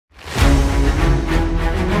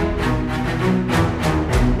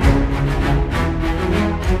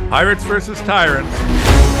Pirates versus Tyrants.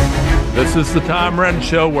 This is the Tom Renz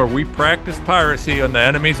Show, where we practice piracy on the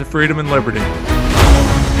enemies of freedom and liberty.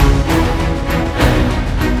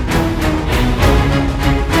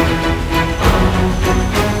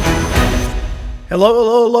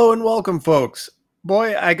 Hello, and welcome, folks.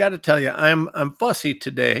 Boy, I got to tell you, I'm fussy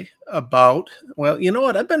today about, well, you know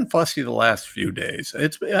what? I've been fussy the last few days. I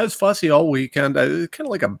was fussy all weekend. I was kind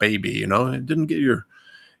of like a baby, you know. I didn't get your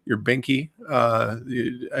binky. I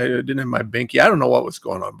didn't have my binky. I don't know what was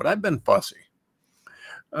going on, but I've been fussy.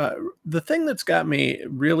 The thing that's got me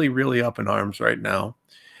really, really up in arms right now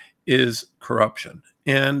is corruption.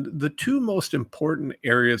 And the two most important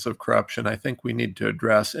areas of corruption I think we need to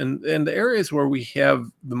address, and the areas where we have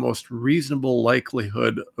the most reasonable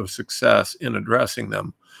likelihood of success in addressing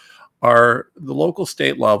them, are the local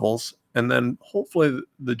state levels and then hopefully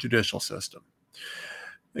the judicial system.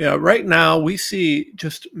 Yeah, right now we see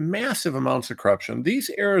just massive amounts of corruption. These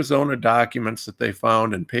Arizona documents that they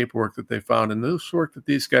found and paperwork that they found and this work that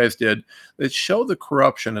these guys did that show the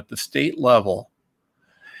corruption at the state level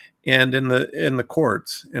and in the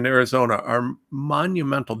courts in Arizona are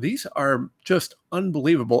monumental. These are just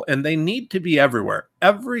unbelievable, and they need to be everywhere.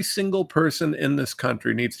 Every single person in this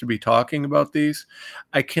country needs to be talking about these.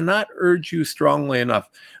 I cannot urge you strongly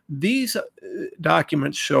enough. These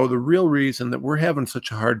documents show the real reason that we're having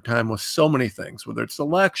such a hard time with so many things, whether it's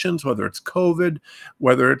elections, whether it's COVID,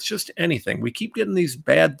 whether it's just anything. We keep getting these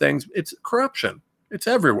bad things. It's corruption. It's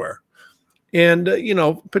everywhere. And,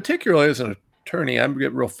 particularly as an attorney, I'm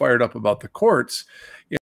getting real fired up about the courts.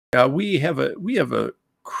 We have a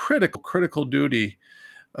critical duty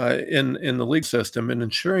in the legal system in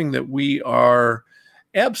ensuring that we are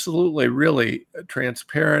absolutely really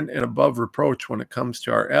transparent and above reproach when it comes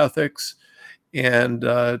to our ethics and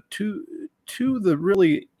to the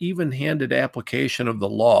really even-handed application of the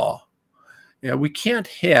law. We can't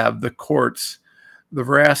have the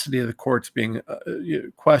veracity of the courts being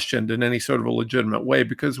questioned in any sort of a legitimate way,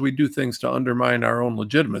 because we do things to undermine our own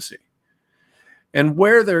legitimacy. And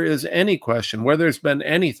where there is any question, where there's been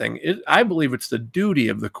anything, I believe it's the duty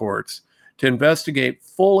of the courts to investigate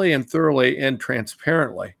fully and thoroughly and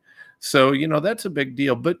transparently. So, that's a big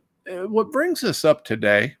deal. But what brings us up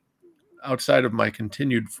today, outside of my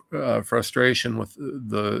continued frustration with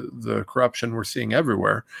the corruption we're seeing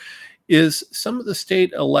everywhere, is some of the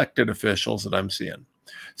state elected officials that I'm seeing.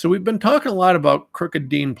 So we've been talking a lot about Crooked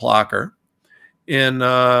Dean Plocher in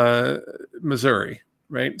Missouri,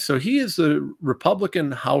 right? So he is the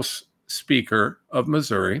Republican House Speaker of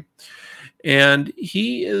Missouri, and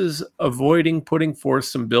he is avoiding putting forth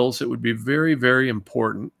some bills that would be very, very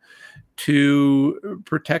important to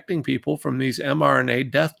protecting people from these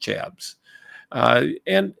mRNA death jabs.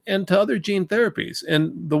 And to other gene therapies.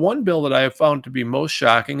 And the one bill that I have found to be most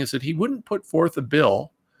shocking is that he wouldn't put forth a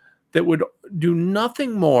bill that would do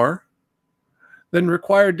nothing more than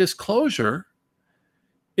require disclosure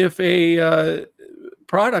if a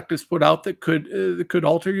product is put out that could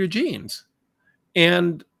alter your genes,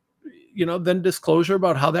 and then disclosure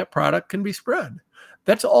about how that product can be spread.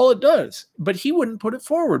 That's all it does. But he wouldn't put it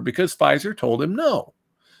forward because Pfizer told him no.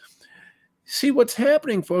 See what's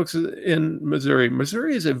happening, folks, in Missouri.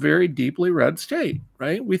 Missouri is a very deeply red state,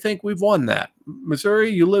 right? We think we've won that. Missouri,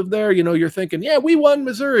 you live there, you're thinking, yeah, we won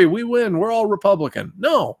Missouri. We win. We're all Republican.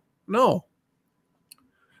 No.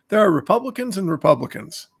 There are Republicans and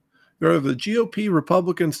Republicans. There are the GOP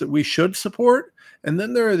Republicans that we should support, and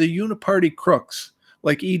then there are the uniparty crooks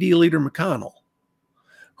like ED Leader McConnell,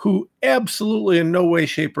 who absolutely in no way,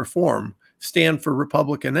 shape, or form stand for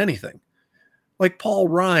Republican anything. Like Paul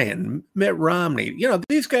Ryan, Mitt Romney,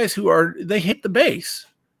 these guys they hate the base.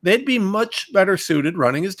 They'd be much better suited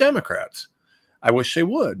running as Democrats. I wish they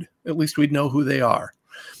would. At least we'd know who they are.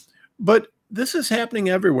 But this is happening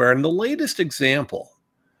everywhere. And the latest example,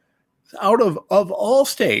 out of all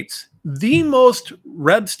states, the most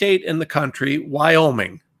red state in the country,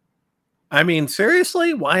 Wyoming. I mean,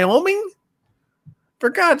 seriously, Wyoming? For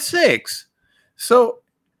God's sakes. So,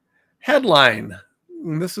 headline.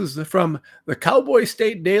 And this is from the Cowboy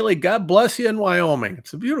State Daily. God bless you in Wyoming.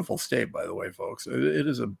 It's a beautiful state, by the way, folks. It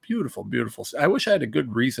is a beautiful, beautiful state. I wish I had a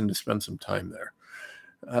good reason to spend some time there.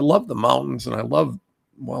 I love the mountains, and I love,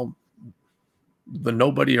 the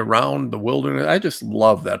nobody around, the wilderness. I just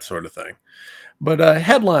love that sort of thing. But a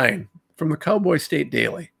headline from the Cowboy State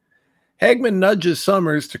Daily. Hagman nudges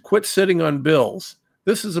Summers to quit sitting on bills.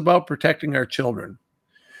 This is about protecting our children.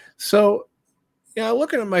 So,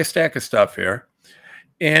 looking at my stack of stuff here,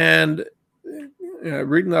 and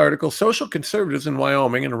reading the article, social conservatives in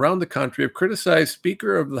Wyoming and around the country have criticized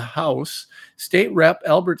Speaker of the House, State Rep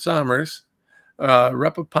Albert Summers,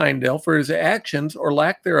 Rep of Pinedale, for his actions or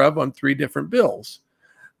lack thereof on 3 different bills.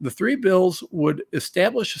 The 3 bills would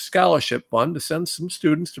establish a scholarship fund to send some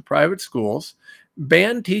students to private schools,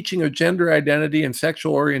 ban teaching of gender identity and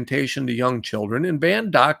sexual orientation to young children, and ban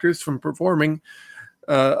doctors from performing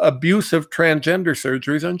abusive transgender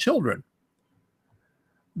surgeries on children.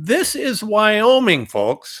 This is Wyoming,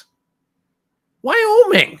 folks.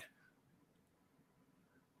 Wyoming.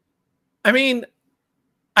 I mean,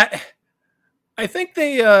 I think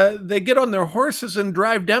they get on their horses and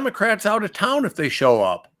drive Democrats out of town if they show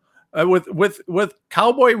up with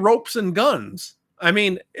cowboy ropes and guns. I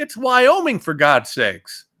mean, it's Wyoming, for God's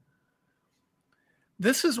sakes.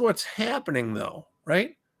 This is what's happening, though,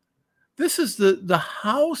 right? This is the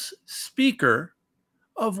House Speaker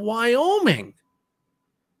of Wyoming,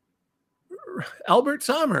 Albert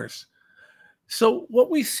Sommers. So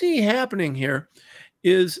what we see happening here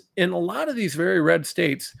is in a lot of these very red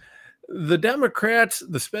states, the Democrats,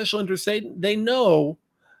 the special interest state, they know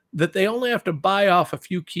that they only have to buy off a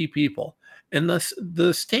few key people. And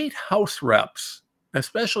the state House reps,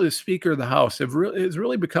 especially the Speaker of the House, has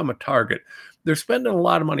really become a target. They're spending a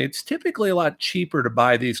lot of money. It's typically a lot cheaper to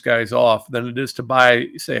buy these guys off than it is to buy,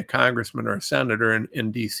 say, a congressman or a senator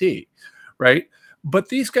in D.C., right? But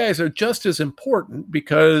these guys are just as important,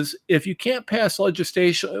 because if you can't pass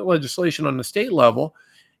legislation on the state level,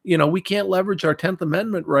 we can't leverage our 10th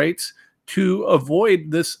Amendment rights to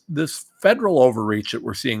avoid this federal overreach that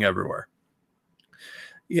we're seeing everywhere.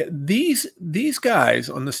 Yeah, these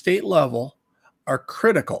guys on the state level are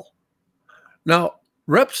critical. Now,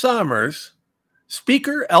 Rep. Sommers,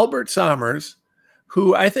 Speaker Albert Sommers,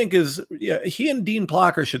 who I think he and Dean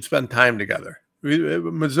Plocher should spend time together.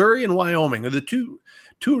 Missouri and Wyoming are the two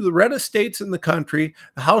of the reddest states in the country.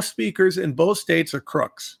 The House speakers in both states are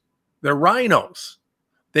crooks. They're rhinos.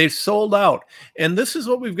 They've sold out. And this is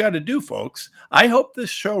what we've got to do, folks. I hope this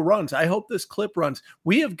show runs. I hope this clip runs.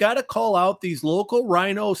 We have got to call out these local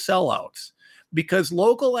rhino sellouts, because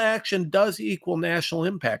local action does equal national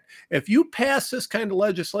impact. If you pass this kind of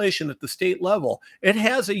legislation at the state level, it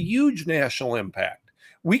has a huge national impact.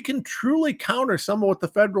 We can truly counter some of what the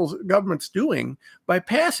federal government's doing by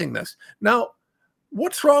passing this. Now,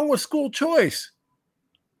 what's wrong with school choice?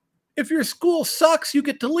 If your school sucks, you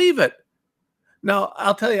get to leave it. Now,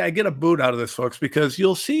 I'll tell you, I get a boot out of this, folks, because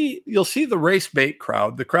you'll see the race bait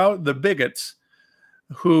crowd, the bigots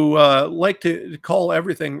who like to call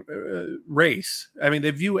everything race. I mean,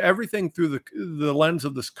 they view everything through the lens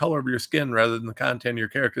of the color of your skin rather than the content of your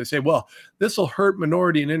character. They say, well, this will hurt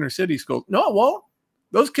minority and inner city schools. No, it won't.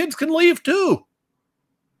 Those kids can leave too.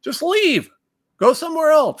 Just leave. Go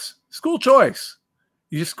somewhere else. School choice.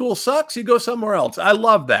 Your school sucks, you go somewhere else. I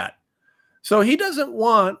love that. So he doesn't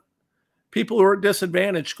want people who are at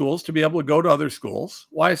disadvantaged schools to be able to go to other schools.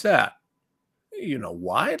 Why is that? You know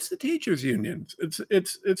why? It's the teachers' unions.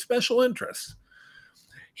 It's special interests.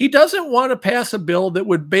 He doesn't want to pass a bill that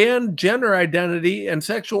would ban gender identity and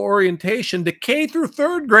sexual orientation to K through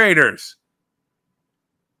 3rd graders.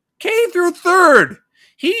 K through 3rd.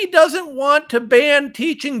 He doesn't want to ban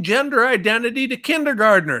teaching gender identity to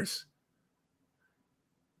kindergartners.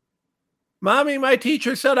 Mommy, my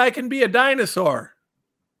teacher said I can be a dinosaur.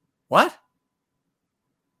 What?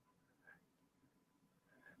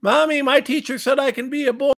 Mommy, my teacher said I can be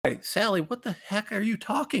a boy. Sally, what the heck are you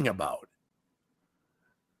talking about?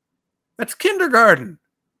 That's kindergarten.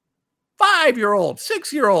 5-year-olds,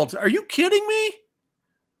 6-year-olds. Are you kidding me?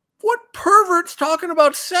 What pervert's talking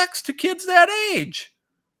about sex to kids that age?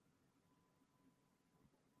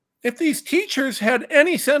 If these teachers had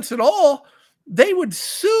any sense at all, they would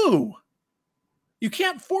sue. You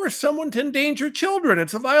can't force someone to endanger children.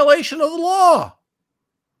 It's a violation of the law.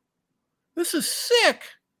 This is sick.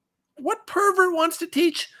 What pervert wants to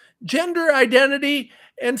teach gender identity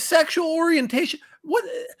and sexual orientation? What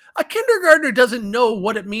a kindergartner doesn't know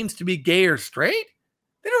what it means to be gay or straight.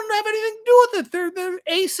 They don't have anything to do with it. They're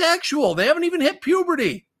asexual. They haven't even hit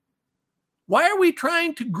puberty. Why are we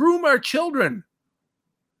trying to groom our children?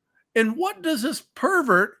 And what does this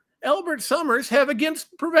pervert, Albert Sommers, have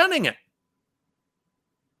against preventing it?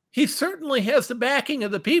 He certainly has the backing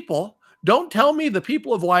of the people. Don't tell me the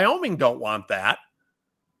people of Wyoming don't want that.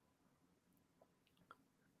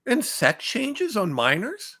 And sex changes on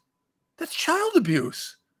minors? That's child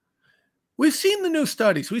abuse. We've seen the new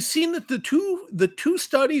studies. We've seen that the two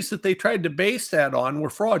studies that they tried to base that on were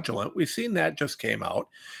fraudulent. We've seen that just came out.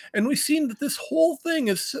 And we've seen that this whole thing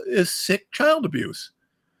is sick child abuse.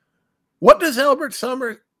 What does Albert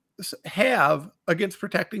Sommers have against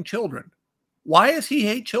protecting children? Why does he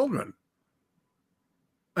hate children?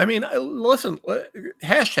 I mean, listen,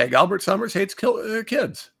 hashtag Albert Sommers hates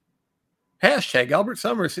kids. Hashtag Albert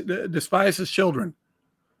Summers despises children.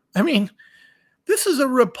 I mean, this is a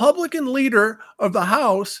Republican leader of the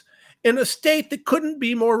House in a state that couldn't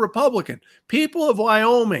be more Republican. People of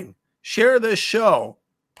Wyoming, share this show.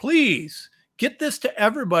 Please get this to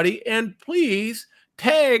everybody, and please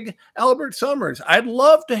tag Albert Summers. I'd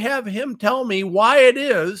love to have him tell me why it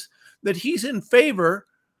is that he's in favor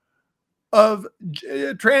of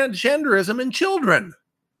transgenderism in children.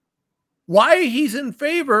 Why he's in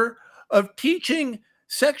favor of teaching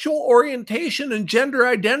sexual orientation and gender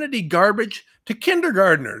identity garbage to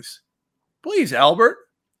kindergartners. Please, Albert,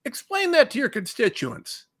 explain that to your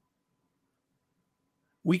constituents.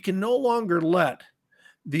 We can no longer let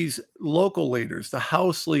these local leaders, the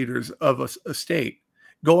House leaders of a state,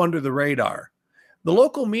 go under the radar. The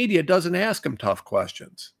local media doesn't ask them tough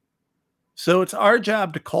questions. So it's our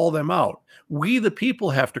job to call them out. We, the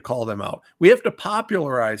people, have to call them out. We have to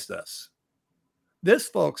popularize this. This,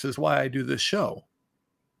 folks, is why I do this show.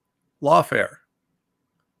 Lawfare.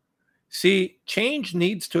 See, change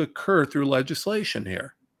needs to occur through legislation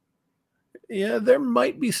here. Yeah, there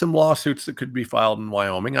might be some lawsuits that could be filed in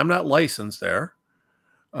Wyoming. I'm not licensed there.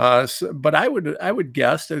 But I would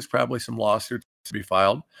guess there's probably some lawsuits to be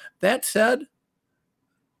filed. That said,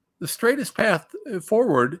 the straightest path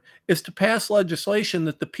forward is to pass legislation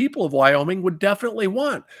that the people of Wyoming would definitely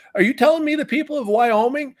want. Are you telling me the people of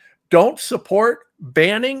Wyoming don't support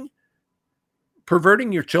banning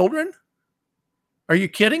perverting your children? Are you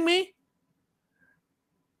kidding me?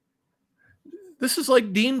 This is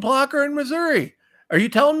like Dean Blocker in Missouri. Are you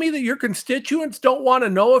telling me that your constituents don't want to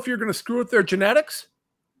know if you're going to screw with their genetics?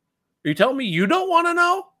 Are you telling me you don't want to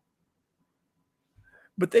know?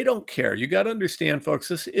 But they don't care. You got to understand, folks,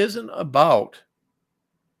 this isn't about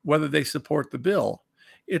whether they support the bill.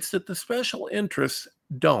 It's that the special interests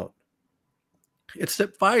don't. It's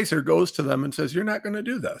that Pfizer goes to them and says, you're not going to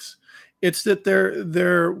do this. It's that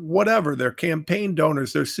their whatever, their campaign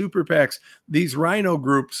donors, their super PACs, these rhino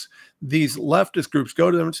groups, these leftist groups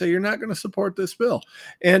go to them and say, you're not going to support this bill.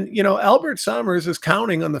 And, Albert Summers is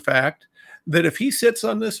counting on the fact that if he sits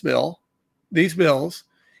on this bill, these bills,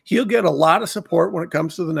 he'll get a lot of support when it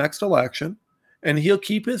comes to the next election, and he'll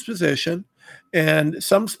keep his position. And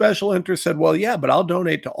some special interest said, well, yeah, but I'll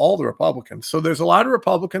donate to all the Republicans. So there's a lot of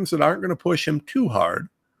Republicans that aren't going to push him too hard.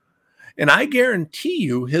 And I guarantee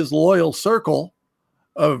you his loyal circle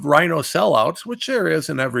of rhino sellouts, which there is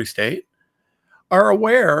in every state, are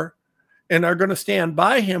aware and are going to stand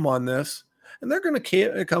by him on this. And they're going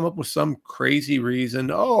to come up with some crazy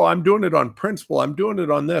reason. Oh, I'm doing it on principle. I'm doing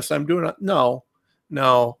it on this. I'm doing it. No,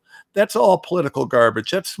 that's all political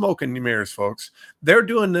garbage. That's smoke and mirrors, folks. They're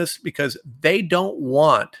doing this because they do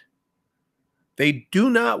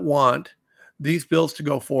not want these bills to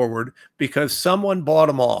go forward because someone bought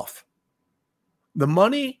them off. The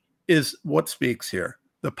money is what speaks here.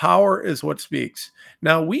 The power is what speaks.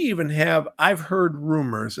 Now, I've heard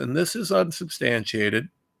rumors, and this is unsubstantiated.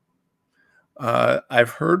 I've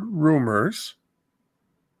heard rumors,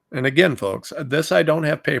 and again, folks, this I don't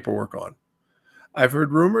have paperwork on. I've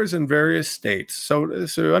heard rumors in various states. So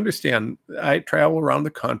understand, I travel around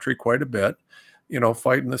the country quite a bit,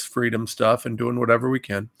 fighting this freedom stuff and doing whatever we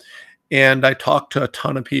can. And I talk to a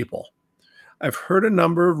ton of people. I've heard a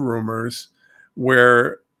number of rumors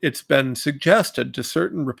where it's been suggested to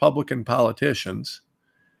certain Republican politicians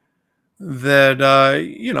that,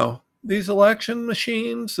 these election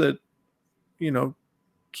machines that,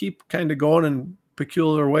 keep kind of going in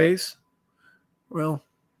peculiar ways. Well,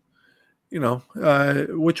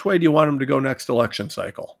 which way do you want them to go next election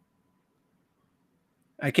cycle?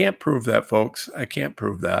 I can't prove that, folks. I can't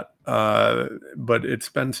prove that. But it's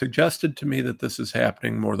been suggested to me that this is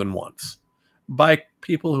happening more than once by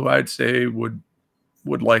people who I'd say would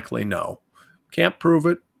likely know. Can't prove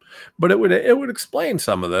it, but it would explain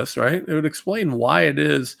some of this, right? It would explain why it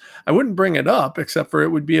is. I wouldn't bring it up, except for it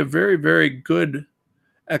would be a very, very good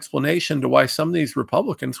explanation to why some of these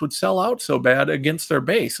Republicans would sell out so bad against their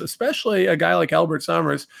base, especially a guy like Albert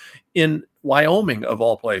Summers in Wyoming, of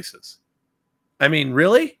all places. I mean,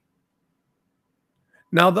 really?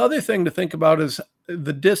 Now, the other thing to think about is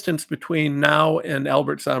the distance between now and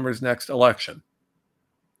Albert Summers' next election.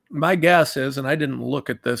 My guess is, and I didn't look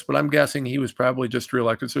at this, but I'm guessing he was probably just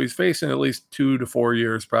reelected. So he's facing at least 2 to 4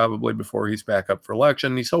 years probably before he's back up for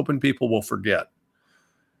election. He's hoping people will forget.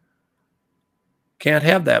 Can't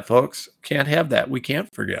have that, folks. Can't have that. We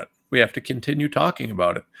can't forget. We have to continue talking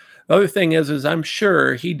about it. The other thing is I'm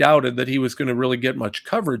sure he doubted that he was going to really get much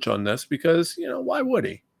coverage on this because, why would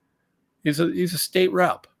he? He's a state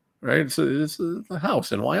rep, right? It's the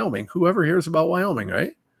House in Wyoming. Whoever hears about Wyoming,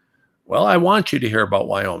 right? Well, I want you to hear about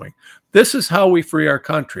Wyoming. This is how we free our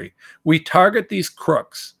country. We target these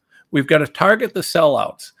crooks. We've got to target the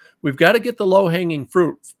sellouts. We've got to get the low-hanging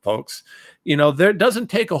fruit, folks. There doesn't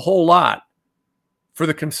take a whole lot for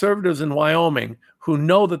the conservatives in Wyoming who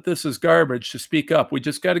know that this is garbage to speak up. We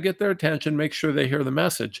just got to get their attention, make sure they hear the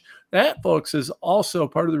message. That, folks, is also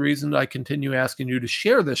part of the reason I continue asking you to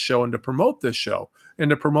share this show and to promote this show and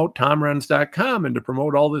to promote TomRenz.com and to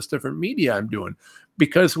promote all this different media I'm doing,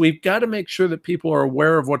 because we've got to make sure that people are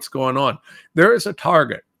aware of what's going on. There is a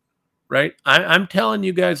target, right? I'm telling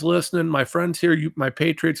you guys listening, my friends here, my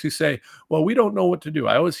patriots who say, well, we don't know what to do.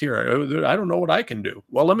 I always hear, I don't know what I can do.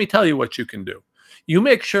 Well, let me tell you what you can do. You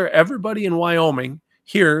make sure everybody in Wyoming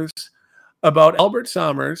hears about Albert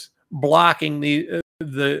Sommers blocking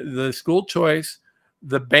the school choice,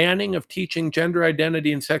 the banning of teaching gender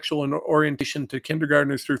identity and sexual orientation to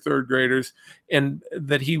kindergartners through third graders, and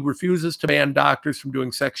that he refuses to ban doctors from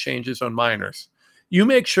doing sex changes on minors. You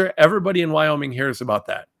make sure everybody in Wyoming hears about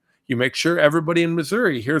that. You make sure everybody in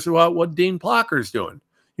Missouri hears about what Dean Plocker's doing.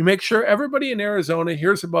 You make sure everybody in Arizona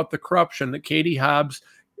hears about the corruption that Katie Hobbs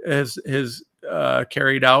has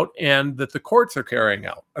carried out and that the courts are carrying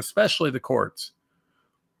out, especially the courts.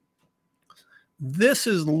 This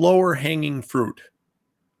is lower hanging fruit.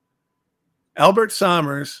 Albert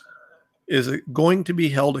Sommers is going to be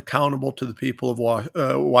held accountable to the people of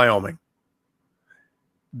Wyoming.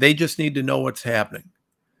 They just need to know what's happening.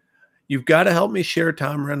 You've got to help me share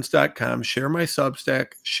TomRenz.com, share my Substack,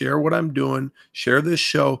 share what I'm doing, share this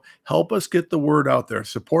show. Help us get the word out there.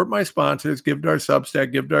 Support my sponsors, give to our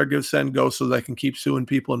Substack, give to our Give, Send, Go so that I can keep suing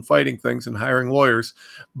people and fighting things and hiring lawyers.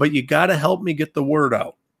 But you got to help me get the word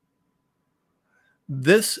out.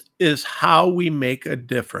 This is how we make a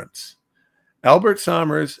difference. Albert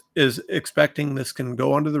Sommers is expecting this can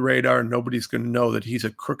go under the radar and nobody's going to know that he's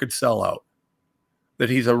a crooked sellout, that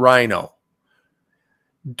he's a rhino.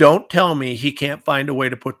 Don't tell me he can't find a way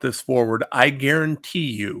to put this forward. I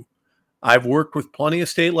guarantee you, I've worked with plenty of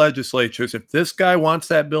state legislatures. If this guy wants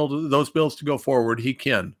those bills to go forward, he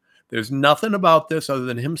can. There's nothing about this other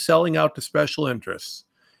than him selling out to special interests.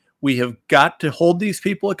 We have got to hold these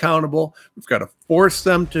people accountable. We've got to force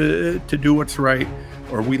them to do what's right,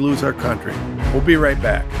 or we lose our country. We'll be right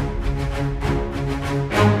back.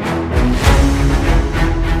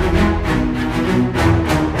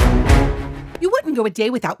 Go a day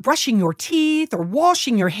without brushing your teeth or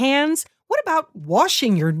washing your hands. What about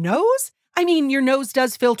washing your nose? I mean, your nose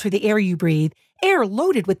does filter the air you breathe, air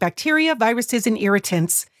loaded with bacteria, viruses, and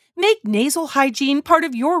irritants. Make nasal hygiene part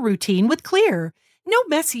of your routine with Xlear. No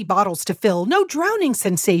messy bottles to fill, no drowning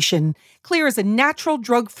sensation. Xlear is a natural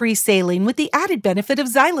drug-free saline with the added benefit of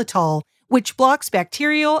xylitol, which blocks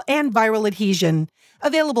bacterial and viral adhesion.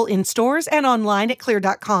 Available in stores and online at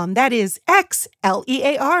Xlear.com. That is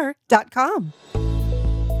Xlear.com.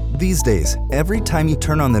 These days, every time you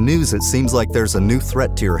turn on the news, it seems like there's a new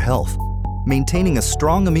threat to your health. Maintaining a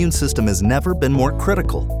strong immune system has never been more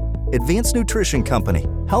critical. Advanced nutrition company,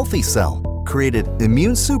 Healthy Cell, created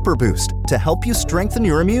Immune Super Boost to help you strengthen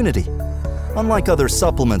your immunity. Unlike other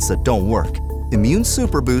supplements that don't work, Immune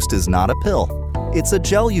Super Boost is not a pill. It's a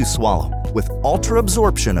gel you swallow with ultra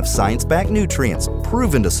absorption of science-backed nutrients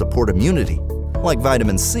proven to support immunity, like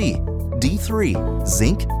vitamin C, D3,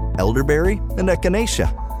 zinc, elderberry, and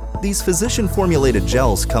echinacea. These physician-formulated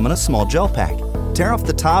gels come in a small gel pack. Tear off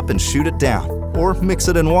the top and shoot it down, or mix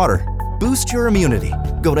it in water. Boost your immunity.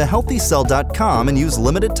 Go to HealthyCell.com and use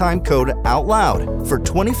limited-time code OUTLOUD for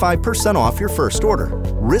 25% off your first order.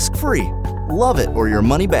 Risk-free. Love it or your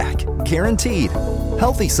money back. Guaranteed.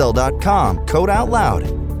 HealthyCell.com, code OUTLOUD.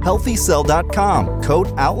 HealthyCell.com,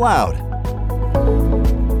 code OUTLOUD.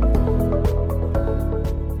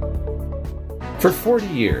 For 40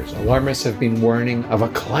 years, alarmists have been warning of a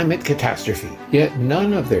climate catastrophe, yet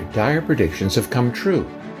none of their dire predictions have come true.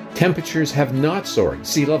 Temperatures have not soared,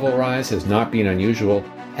 sea level rise has not been unusual,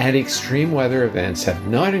 and extreme weather events have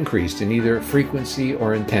not increased in either frequency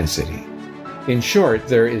or intensity. In short,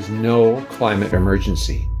 there is no climate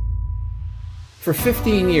emergency. For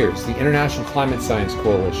 15 years, the International Climate Science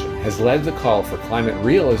Coalition has led the call for climate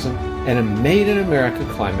realism and a Made in America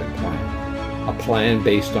climate plan. A plan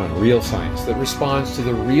based on real science that responds to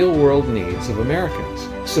the real-world needs of Americans,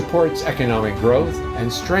 supports economic growth,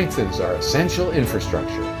 and strengthens our essential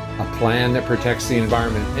infrastructure. A plan that protects the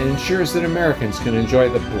environment and ensures that Americans can enjoy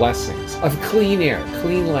the blessings of clean air,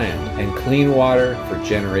 clean land, and clean water for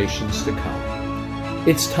generations to come.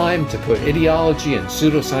 It's time to put ideology and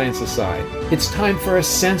pseudoscience aside. It's time for a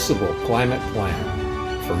sensible climate plan.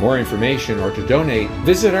 For more information or to donate,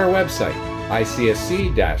 visit our website,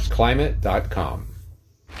 icsc-climate.com.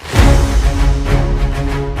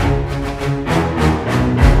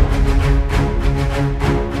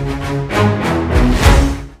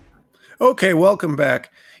 Okay, welcome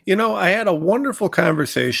back. I had a wonderful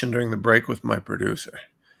conversation during the break with my producer.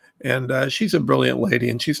 And she's a brilliant lady,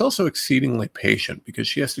 and she's also exceedingly patient because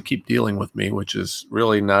she has to keep dealing with me, which is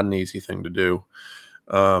really not an easy thing to do.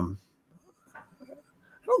 Um,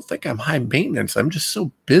 I don't think I'm high maintenance. I'm just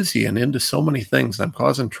so busy and into so many things. I'm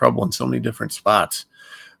causing trouble in so many different spots.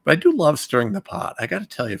 But I do love stirring the pot. I got to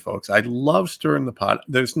tell you, folks, I love stirring the pot.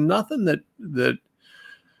 There's nothing that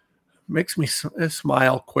makes me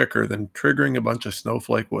smile quicker than triggering a bunch of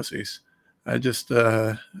snowflake wussies. I just,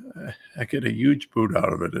 I get a huge boot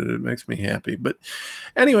out of it. It makes me happy. But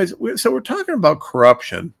anyways, so we're talking about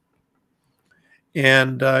corruption.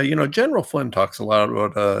 And, General Flynn talks a lot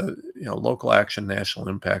about, local action, national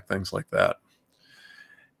impact, things like that.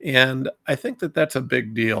 And I think that that's a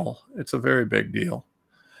big deal. It's a very big deal.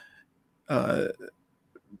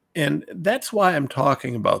 And that's why I'm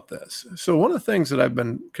talking about this. So one of the things that I've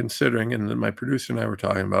been considering, and my producer and I were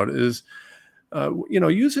talking about, is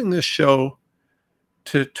using this show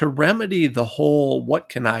to remedy the whole "what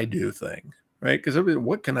can I do" thing, right? Because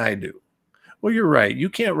what can I do? Well, you're right. You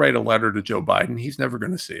can't write a letter to Joe Biden; he's never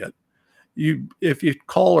going to see it. If you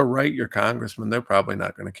call or write your congressman, they're probably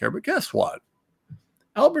not going to care. But guess what?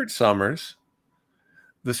 Albert Summers,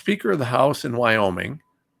 the Speaker of the House in Wyoming,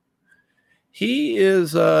 he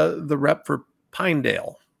is the rep for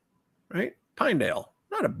Pinedale, right? Pinedale,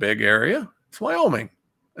 not a big area. It's Wyoming.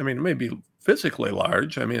 I mean, it may be physically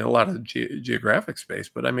large. I mean, a lot of geographic space,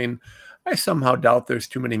 but I mean, I somehow doubt there's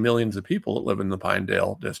too many millions of people that live in the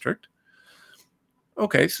Pinedale district.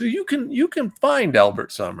 Okay, so you can find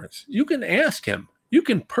Albert Summers. You can ask him. You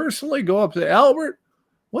can personally go up to Albert.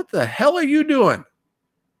 What the hell are you doing?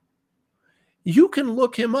 You can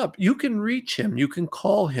look him up. You can reach him. You can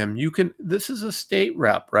call him. This is a state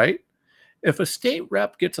rep, right? If a state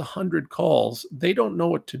rep gets 100 calls, they don't know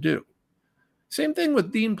what to do. Same thing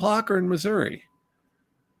with Dean Plocher in Missouri.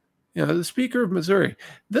 The Speaker of Missouri.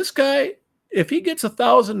 This guy, if he gets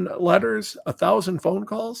 1,000 letters, 1,000 phone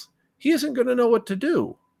calls, he isn't going to know what to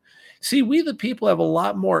do. See, we the people have a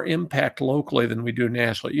lot more impact locally than we do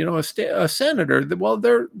nationally. A senator, well,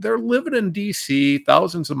 they're living in D.C.,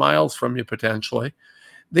 thousands of miles from you potentially.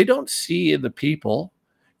 They don't see the people.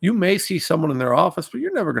 You may see someone in their office, but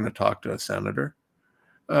you're never going to talk to a senator.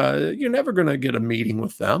 You're never going to get a meeting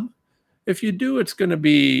with them. If you do, it's going to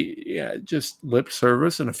be just lip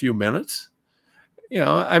service in a few minutes.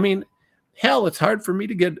 I mean, hell, it's hard for me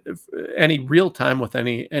to get any real time with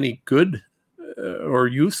any good or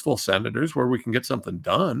useful senators where we can get something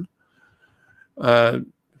done. In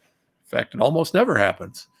fact, it almost never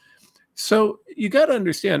happens. So you got to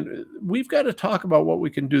understand, we've got to talk about what we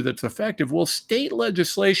can do that's effective. Well, state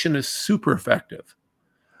legislation is super effective.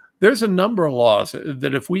 There's a number of laws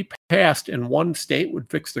that if we passed in one state would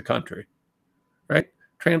fix the country, right?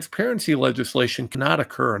 Transparency legislation cannot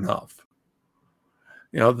occur enough.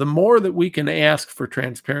 The more that we can ask for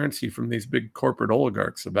transparency from these big corporate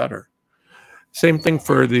oligarchs, the better. Same thing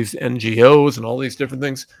for these NGOs and all these different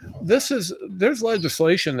things. There's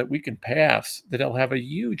legislation that we can pass that'll have a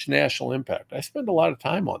huge national impact. I spend a lot of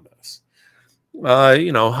time on this.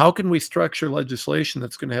 How can we structure legislation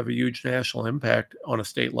that's going to have a huge national impact on a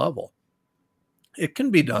state level? It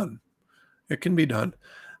can be done. It can be done.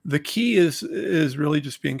 The key is really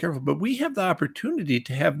just being careful. But we have the opportunity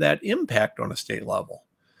to have that impact on a state level.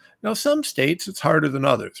 Now, some states, it's harder than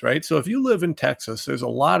others, right? So if you live in Texas, there's a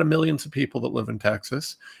lot of millions of people that live in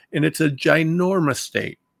Texas, and it's a ginormous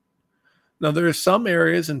state. Now, there are some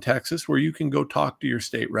areas in Texas where you can go talk to your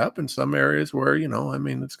state rep, and some areas where, it's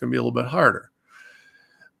going to be a little bit harder.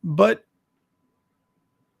 But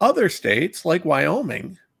other states, like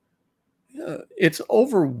Wyoming, it's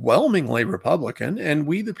overwhelmingly Republican, and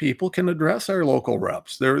we, the people, can address our local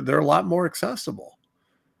reps. They're a lot more accessible.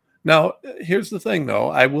 Now, here's the thing, though.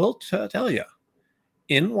 I will tell you,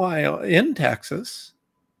 in Texas,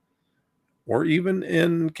 or even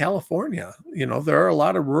in California, there are a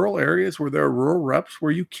lot of rural areas where there are rural reps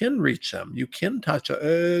where you can reach them. You can touch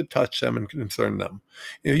them and concern them.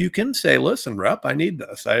 You can say, listen, rep, I need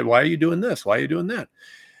this. Why are you doing this? Why are you doing that?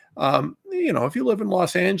 If you live in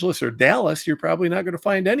Los Angeles or Dallas, you're probably not going to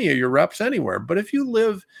find any of your reps anywhere. But if you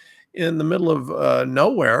live in the middle of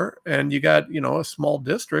nowhere and you got, a small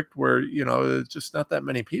district where, there's just not that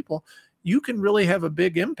many people, you can really have a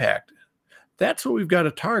big impact. That's what we've got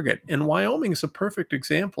to target. And Wyoming is a perfect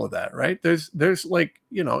example of that, right? There's like,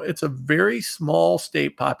 it's a very small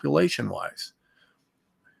state population wise.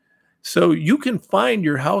 So you can find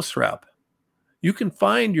your House rep. You can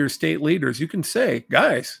find your state leaders. You can say,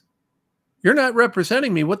 guys, you're not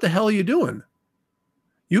representing me. What the hell are you doing?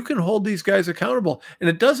 You can hold these guys accountable. And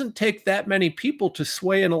it doesn't take that many people to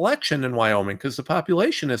sway an election in Wyoming because the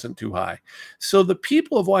population isn't too high. So the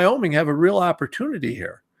people of Wyoming have a real opportunity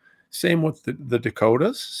here. Same with the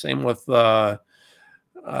Dakotas, same with, a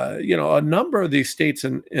number of these states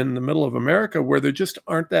in the middle of America where there just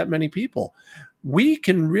aren't that many people. We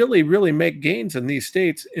can really, really make gains in these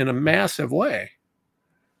states in a massive way.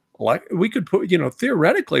 Like we could put,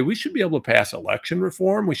 theoretically, we should be able to pass election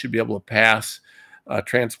reform. We should be able to pass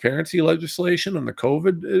transparency legislation on the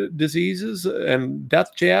COVID diseases and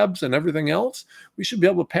death jabs and everything else. We should be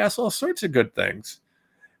able to pass all sorts of good things.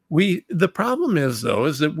 The problem is, though,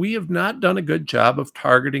 is that we have not done a good job of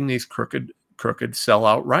targeting these crooked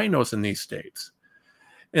sellout rhinos in these states.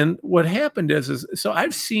 And what happened is so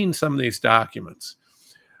I've seen some of these documents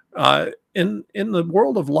in the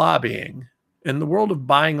world of lobbying, in the world of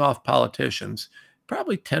buying off politicians,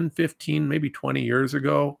 probably 10, 15, maybe 20 years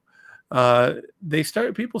ago,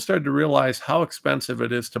 people started to realize how expensive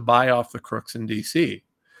it is to buy off the crooks in DC.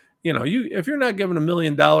 If you're not giving $1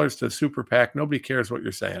 million to a super PAC, nobody cares what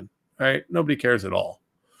you're saying, right? Nobody cares at all.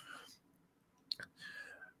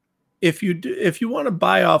 If you want to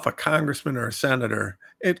buy off a congressman or a senator,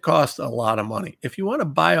 it costs a lot of money. If you want to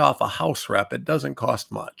buy off a House rep, it doesn't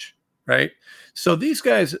cost much, right? So these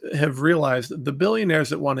guys have realized, the billionaires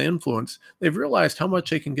that want to influence, they've realized how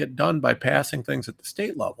much they can get done by passing things at the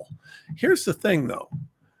state level. Here's the thing, though.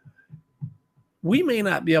 We may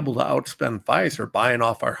not be able to outspend Pfizer buying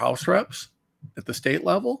off our House reps at the state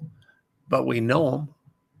level, but we know them.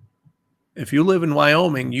 If you live in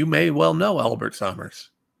Wyoming, you may well know Albert Summers.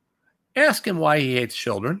 Ask him why he hates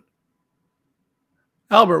children.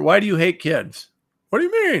 Albert, why do you hate kids? What do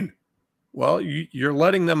you mean? Well, you're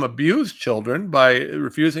letting them abuse children by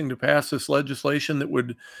refusing to pass this legislation that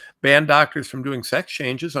would ban doctors from doing sex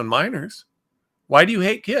changes on minors. Why do you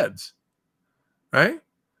hate kids? Right?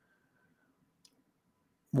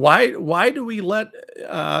 Why do we let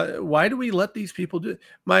these people do it?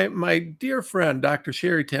 My dear friend, Dr.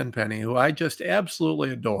 Sherry Tenpenny, who I just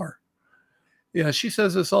absolutely adore. Yeah, she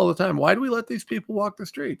says this all the time. Why do we let these people walk the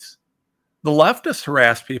streets? The leftists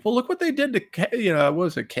harass people. Look what they did to,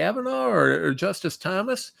 was it Kavanaugh or Justice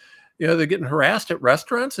Thomas? They're getting harassed at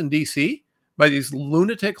restaurants in D.C. by these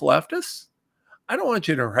lunatic leftists. I don't want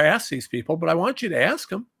you to harass these people, but I want you to ask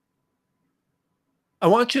them. I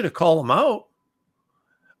want you to call them out.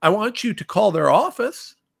 I want you to call their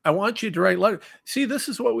office. I want you to write letters. See, this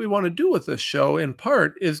is what we want to do with this show, in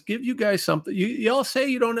part, is give you guys something. Y'all say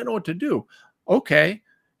you don't know what to do. Okay,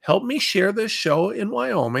 help me share this show in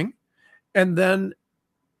Wyoming, and then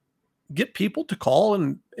get people to call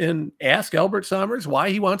and ask Albert Summers why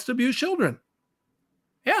he wants to abuse children.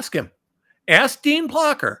 Ask him. Ask Dean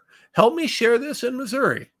Plocher. Help me share this in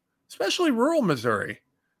Missouri, especially rural Missouri.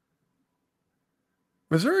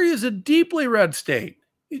 Missouri is a deeply red state.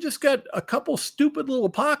 You just got a couple stupid little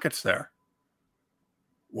pockets there.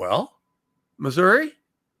 Well, Missouri,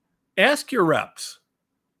 ask your reps.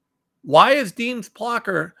 Why is Dean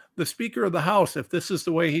Plocher the Speaker of the House if this is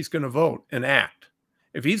the way he's going to vote and act?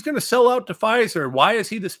 If he's going to sell out to Pfizer, why is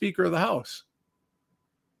he the Speaker of the House?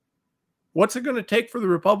 What's it going to take for the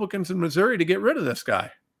Republicans in Missouri to get rid of this guy?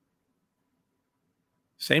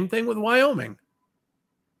 Same thing with Wyoming.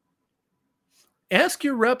 Ask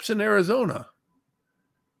your reps in Arizona.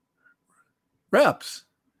 Reps,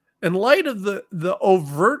 in light of the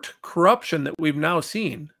overt corruption that we've now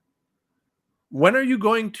seen, when are you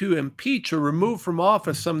going to impeach or remove from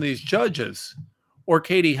office some of these judges or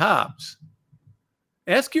Katie Hobbs?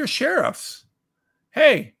 Ask your sheriffs.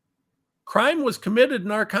 Hey, crime was committed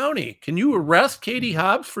in our county. Can you arrest Katie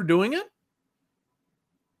Hobbs for doing it?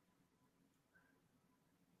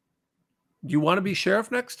 Do you want to be sheriff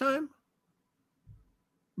next time?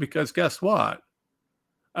 Because guess what?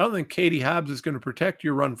 I don't think Katie Hobbs is going to protect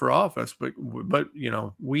your run for office, but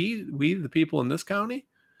we the people in this county,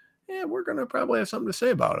 we're going to probably have something to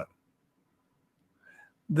say about it.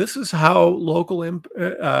 This is how local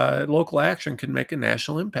action can make a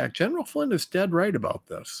national impact. General Flynn is dead right about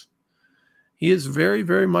this. He is very,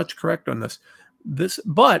 very much correct on this.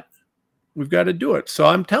 But we've got to do it. So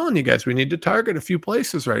I'm telling you guys, we need to target a few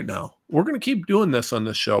places right now. We're going to keep doing this on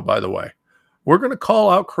this show, by the way. We're going to call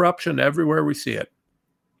out corruption everywhere we see it.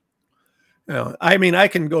 I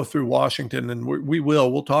can go through Washington, and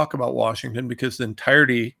we'll talk about Washington because the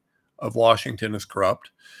entirety of Washington is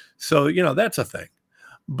corrupt. So, that's a thing.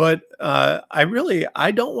 But I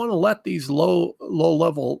don't want to let these low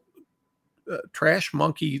level trash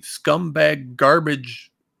monkey scumbag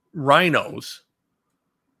garbage rhinos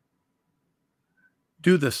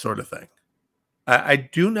do this sort of thing. I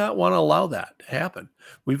do not want to allow that to happen.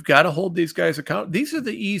 We've got to hold these guys accountable. These are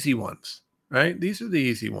the easy ones, right? These are the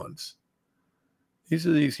easy ones. These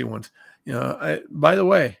are the easy ones. By the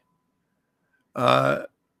way,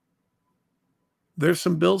 there's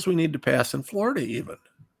some bills we need to pass in Florida even.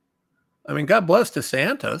 I mean, God bless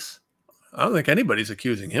DeSantis. I don't think anybody's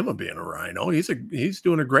accusing him of being a rhino. He's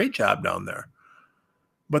doing a great job down there.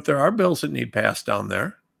 But there are bills that need passed down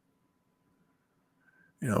there.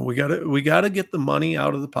 We got to get the money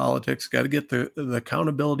out of the politics, got to get the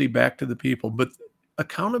accountability back to the people. But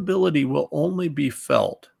accountability will only be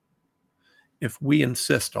felt if we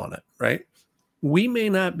insist on it, right? We may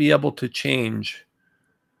not be able to change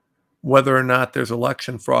whether or not there's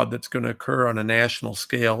election fraud that's going to occur on a national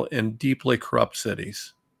scale in deeply corrupt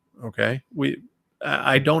cities. Okay.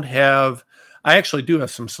 I actually do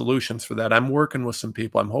have some solutions for that. I'm working with some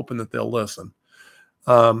people. I'm hoping that they'll listen.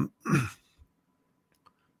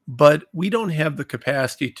 But we don't have the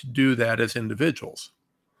capacity to do that as individuals.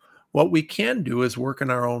 What we can do is work in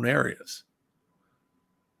our own areas.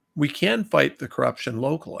 We can fight the corruption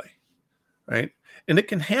locally, right? And it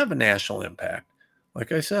can have a national impact.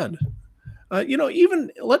 Like I said,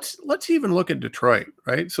 even let's even look at Detroit,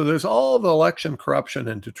 right? So there's all the election corruption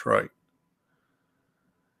in Detroit.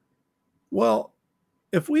 Well,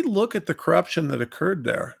 if we look at the corruption that occurred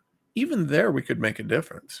there, even there we could make a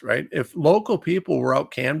difference, right? If local people were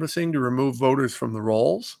out canvassing to remove voters from the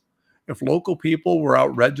rolls, if local people were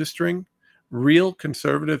out registering real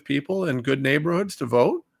conservative people in good neighborhoods to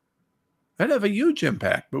vote, that'd have a huge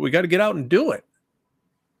impact, but we got to get out and do it.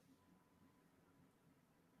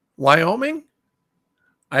 Wyoming,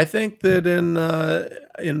 I think that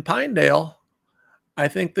in Pinedale, I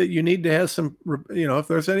think that you need to have some, if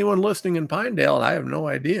there's anyone listening in Pinedale, and I have no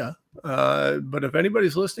idea, but if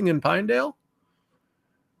anybody's listening in Pinedale,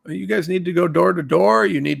 you guys need to go door to door.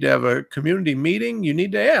 You need to have a community meeting. You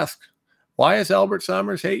need to ask, why does Albert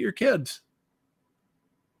Sommers hate your kids?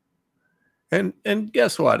 And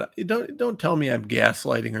guess what? Don't tell me I'm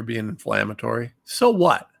gaslighting or being inflammatory. So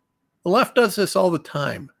what? The left does this all the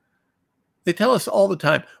time. They tell us all the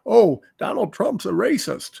time, oh, Donald Trump's a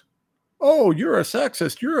racist. Oh, you're a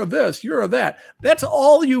sexist. You're a this, you're a that. That's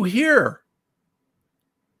all you hear.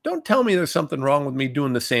 Don't tell me there's something wrong with me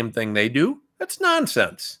doing the same thing they do. That's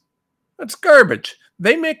nonsense. That's garbage.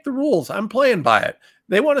 They make the rules. I'm playing by it.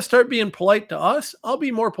 They want to start being polite to us. I'll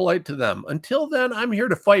be more polite to them. Until then, I'm here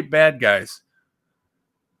to fight bad guys.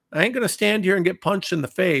 I ain't going to stand here and get punched in the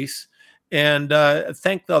face and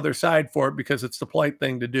thank the other side for it because it's the polite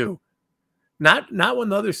thing to do. Not when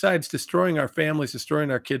the other side's destroying our families,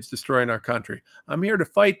 destroying our kids, destroying our country. I'm here to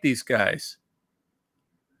fight these guys.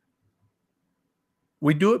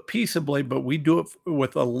 We do it peaceably, but we do it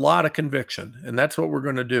with a lot of conviction, and that's what we're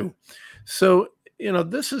going to do. So,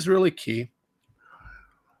 this is really key.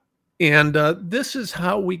 And this is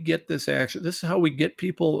how we get this action. This is how we get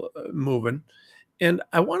people moving. And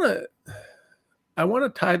I want to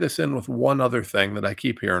tie this in with one other thing that I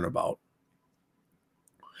keep hearing about.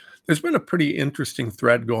 There's been a pretty interesting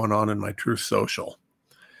thread going on in my Truth Social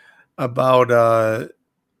about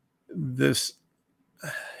this.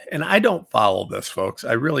 And I don't follow this, folks.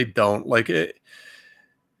 I really don't. Like it.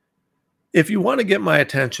 If you want to get my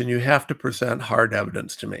attention, you have to present hard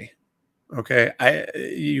evidence to me. Okay.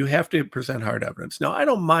 You have to present hard evidence. Now, I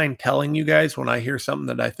don't mind telling you guys when I hear something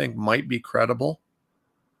that I think might be credible,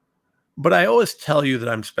 but I always tell you that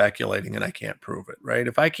I'm speculating and I can't prove it, right?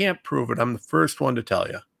 If I can't prove it, I'm the first one to tell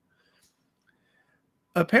you.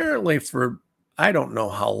 Apparently for, I don't know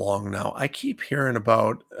how long now, I keep hearing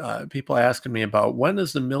about people asking me about when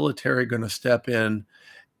is the military going to step in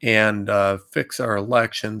and fix our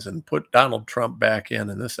elections and put Donald Trump back in.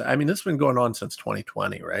 And this has been going on since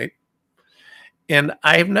 2020, right? And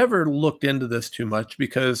I've never looked into this too much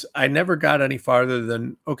because I never got any farther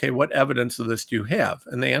than, okay, what evidence of this do you have?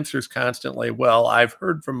 And the answer is constantly, well, I've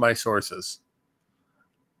heard from my sources.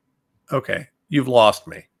 Okay, you've lost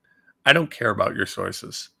me. I don't care about your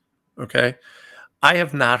sources. Okay. I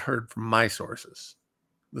have not heard from my sources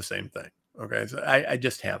the same thing. Okay. So I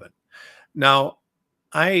just haven't. Now,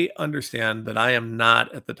 I understand that I am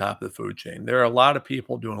not at the top of the food chain. There are a lot of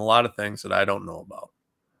people doing a lot of things that I don't know about.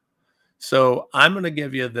 So I'm going to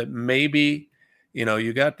give you that maybe,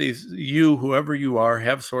 you got these, whoever you are,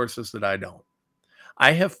 have sources that I don't.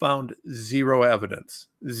 I have found zero evidence,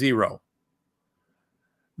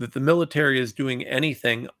 that the military is doing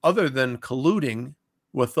anything other than colluding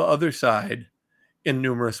with the other side in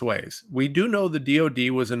numerous ways. We do know the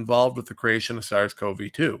DoD was involved with the creation of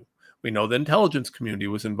SARS-CoV-2. We know the intelligence community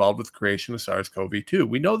was involved with the creation of SARS-CoV-2.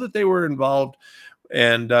 We know that they were involved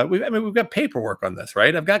And we've got paperwork on this,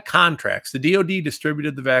 right? I've got contracts. The DoD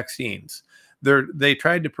distributed the vaccines. They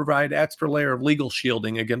tried to provide extra layer of legal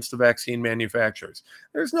shielding against the vaccine manufacturers.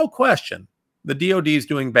 There's no question the DoD is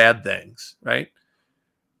doing bad things, right?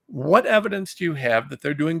 What evidence do you have that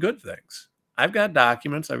they're doing good things? I've got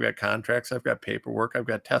documents, I've got contracts, I've got paperwork, I've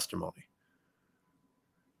got testimony.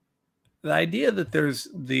 The idea that there's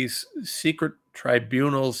these secret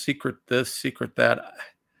tribunals, secret this, secret that,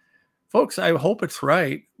 folks, I hope it's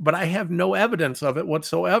right, but I have no evidence of it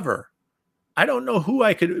whatsoever. I don't know who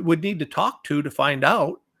I would need to talk to find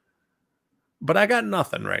out, but I got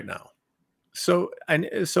nothing right now. So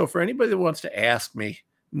for anybody that wants to ask me,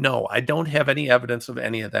 no, I don't have any evidence of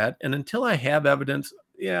any of that. And until I have evidence,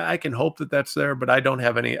 yeah, I can hope that that's there, but I don't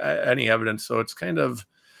have any evidence. So it's kind of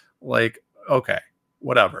like, okay,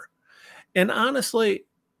 whatever. And honestly,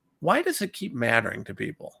 why does it keep mattering to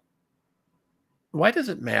people? Why does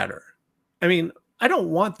it matter? I mean, I don't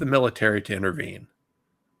want the military to intervene.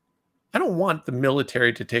 I don't want the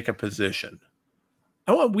military to take a position.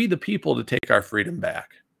 I want we the people to take our freedom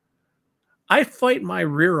back. I fight my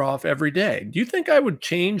rear off every day. Do you think I would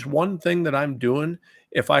change one thing that I'm doing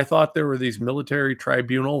if I thought there were these military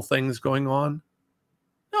tribunal things going on?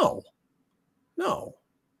 No.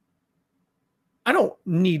 I don't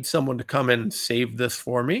need someone to come in and save this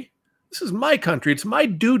for me. This is my country. It's my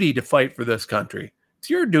duty to fight for this country. It's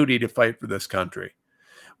your duty to fight for this country.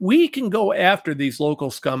 We can go after these local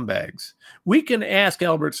scumbags. We can ask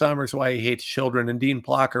Albert Sommers why he hates children and Dean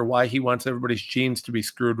Plocker why he wants everybody's genes to be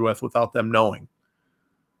screwed with without them knowing.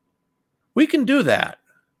 We can do that.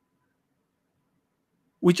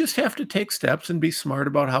 We just have to take steps and be smart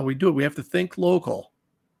about how we do it. We have to think local.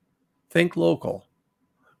 Think local.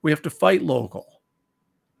 We have to fight local.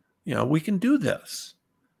 We can do this.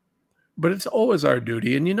 But it's always our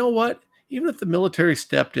duty. And you know what? Even if the military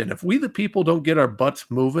stepped in, if we the people don't get our butts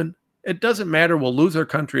moving, it doesn't matter. We'll lose our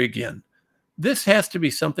country again. This has to be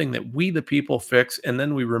something that we the people fix, and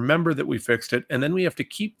then we remember that we fixed it, and then we have to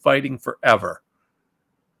keep fighting forever.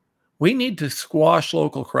 We need to squash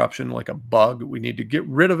local corruption like a bug. We need to get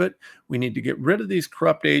rid of it. We need to get rid of these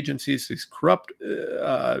corrupt agencies, these corrupt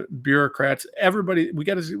bureaucrats. Everybody, we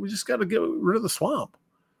just got to get rid of the swamp.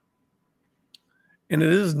 And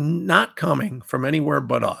it is not coming from anywhere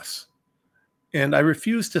but us. And I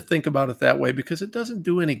refuse to think about it that way because it doesn't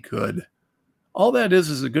do any good. All that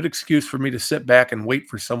is a good excuse for me to sit back and wait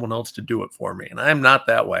for someone else to do it for me. And I'm not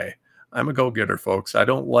that way. I'm a go-getter, folks. I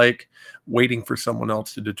don't like waiting for someone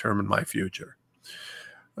else to determine my future.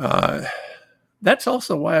 That's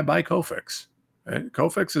also why I buy Cofix. Right?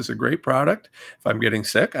 Cofix is a great product. If I'm getting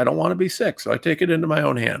sick, I don't want to be sick, so I take it into my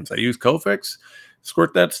own hands. I use Cofix,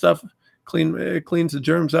 squirt that stuff, it cleans the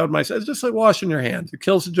germs out of my... It's just like washing your hands. It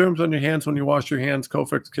kills the germs on your hands when you wash your hands.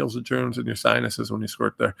 Cofix kills the germs in your sinuses when you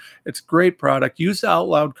squirt there. It's a great product. Use the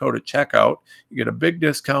OutLoud code at checkout. You get a big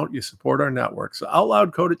discount. You support our network. So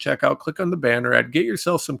OutLoud code at checkout. Click on the banner ad. Get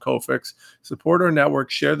yourself some Cofix. Support our network.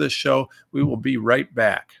 Share this show. We will be right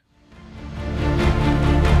back.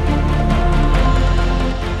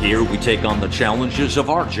 Here we take on the challenges of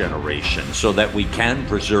our generation so that we can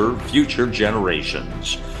preserve future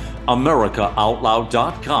generations.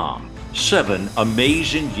 AmericaOutloud.com. 7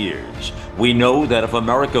 amazing years. We know that if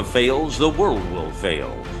America fails, the world will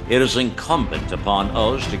fail. It is incumbent upon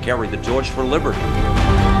us to carry the torch for liberty.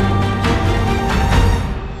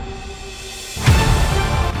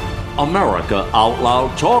 America Out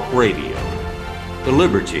Loud Talk Radio.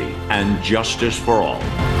 Liberty and justice for all.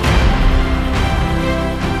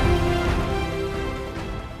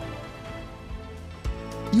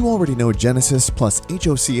 You already know Genesis plus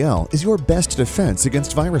HOCl is your best defense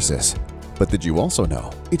against viruses. But did you also know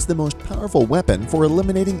it's the most powerful weapon for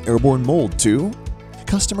eliminating airborne mold too?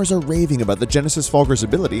 Customers are raving about the Genesis Fogger's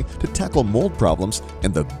ability to tackle mold problems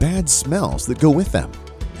and the bad smells that go with them.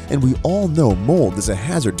 And we all know mold is a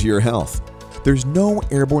hazard to your health. There's no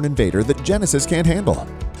airborne invader that Genesis can't handle.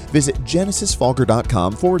 Visit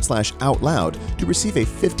genesisfogger.com/outloud to receive a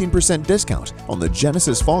 15% discount on the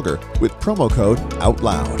Genesis Fogger with promo code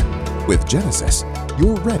OUTLOUD. With Genesis,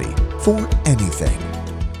 you're ready for anything.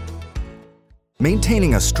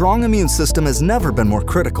 Maintaining a strong immune system has never been more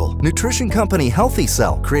critical. Nutrition company Healthy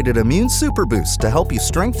Cell created Immune Super Boost to help you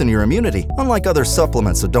strengthen your immunity. Unlike other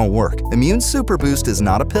supplements that don't work, Immune Super Boost is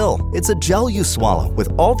not a pill. It's a gel you swallow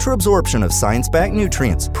with ultra absorption of science-backed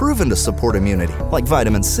nutrients proven to support immunity, like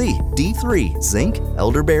vitamin C, D3, zinc,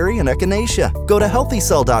 elderberry, and echinacea. Go to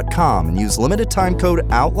healthycell.com and use limited time code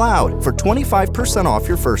OUTLOUD for 25% off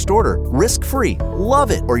your first order. Risk-free. Love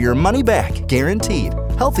it or your money back. Guaranteed.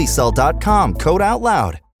 healthycell.com, code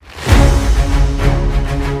OUTLOUD.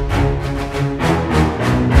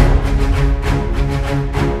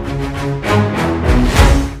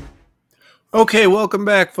 Okay, welcome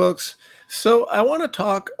back, folks. So I want to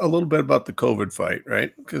talk a little bit about the COVID fight,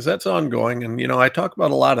 right? Because that's ongoing. And, I talk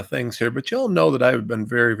about a lot of things here, but you all know that I've been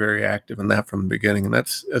very, very active in that from the beginning. And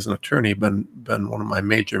that's, as an attorney, been one of my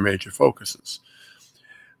major focuses.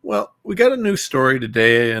 Well, we got a new story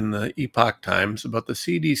today in the Epoch Times about the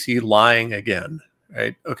CDC lying again,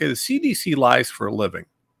 right? Okay, the CDC lies for a living.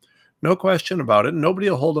 No question about it. Nobody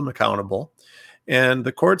will hold them accountable. And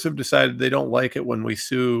the courts have decided they don't like it when we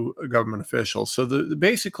sue government officials. So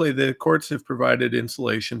basically, the courts have provided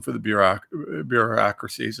insulation for the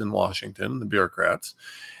bureaucracies in Washington, the bureaucrats.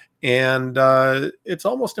 And it's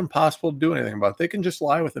almost impossible to do anything about it. They can just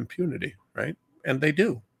lie with impunity, right? And they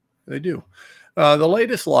do. They do. The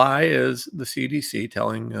latest lie is the CDC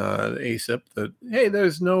telling ACIP that, hey,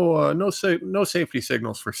 there's no safety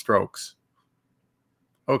signals for strokes.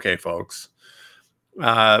 Okay, folks.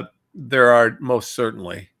 There are most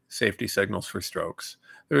certainly safety signals for strokes.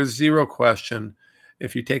 There's zero question.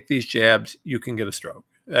 If you take these jabs, you can get a stroke.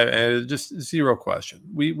 Just zero question.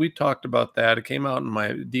 We talked about that. It came out in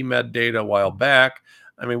my DMED data a while back.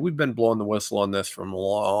 I mean, we've been blowing the whistle on this for a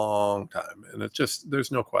long time, and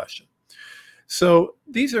there's no question. So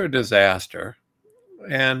these are a disaster.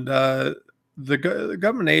 And the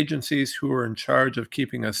government agencies who are in charge of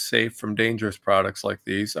keeping us safe from dangerous products like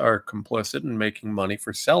these are complicit in making money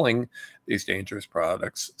for selling these dangerous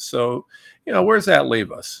products. So, where does that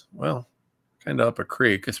leave us? Well, kind of up a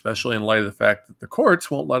creek, especially in light of the fact that the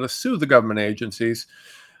courts won't let us sue the government agencies.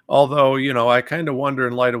 Although, I kind of wonder,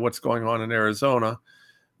 in light of what's going on in Arizona,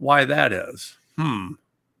 why that is. I'll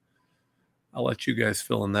let you guys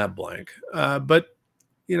fill in that blank. But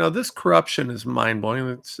this corruption is mind-blowing.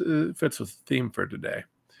 It fits with the theme for today.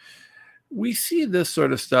 We see this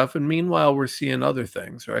sort of stuff, and meanwhile, we're seeing other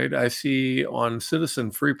things, right? I see on Citizen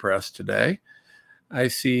Free Press today, I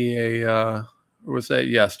see or was that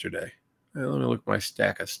yesterday? Let me look at my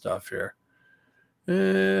stack of stuff here.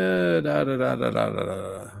 The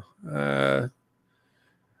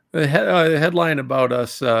headline about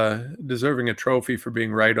us deserving a trophy for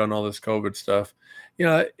being right on all this COVID stuff.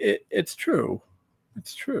 It's true.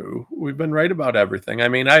 It's true. We've been right about everything. I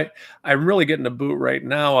mean, I'm really getting a boot right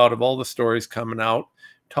now out of all the stories coming out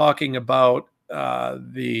talking about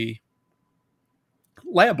the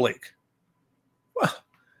lab leak. Well,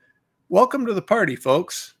 welcome to the party,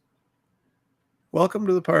 folks. Welcome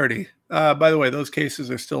to the party. By the way, those cases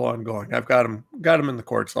are still ongoing. I've got them in the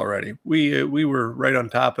courts already. We were right on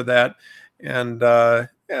top of that, and I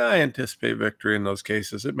anticipate victory in those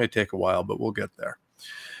cases. It may take a while, but we'll get there.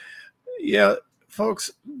 Yeah.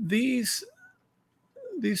 Folks, these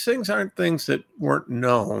things aren't things that weren't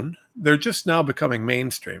known. They're just now becoming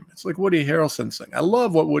mainstream. It's like Woody Harrelson's thing. I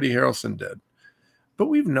love what Woody Harrelson did, but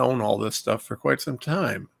we've known all this stuff for quite some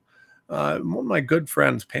time. One of my good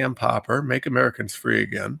friends, Pam Popper, Make Americans Free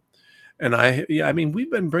Again, and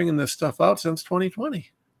we've been bringing this stuff out since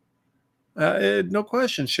 2020. No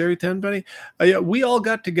question. Sherry Tenpenny. We all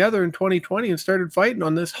got together in 2020 and started fighting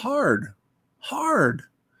on this hard.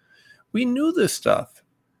 We knew this stuff.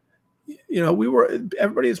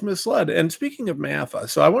 Everybody is misled. And speaking of MAFA,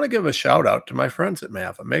 so I want to give a shout out to my friends at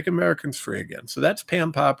MAFA, Make Americans Free Again. So that's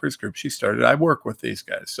Pam Popper's group. She started. I work with these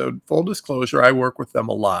guys. So full disclosure, I work with them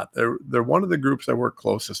a lot. They're one of the groups I work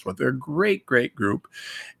closest with. They're a great group.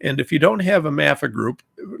 And if you don't have a MAFA group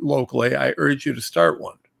locally, I urge you to start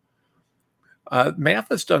one.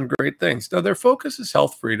 MAFA's done great things. Now, their focus is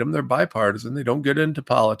health freedom. They're bipartisan. They don't get into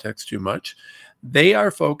politics too much. They are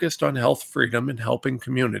focused on health freedom and helping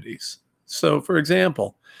communities. So, for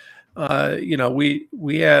example,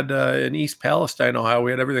 we had in East Palestine, Ohio, we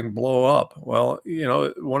had everything blow up. Well,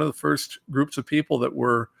 one of the first groups of people that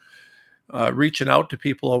were reaching out to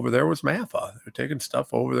people over there was MAFA. They're taking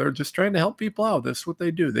stuff over there, just trying to help people out. This is what they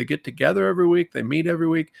do. They get together every week. They meet every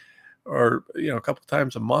week, or a couple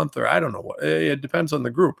times a month, or I don't know what. It depends on the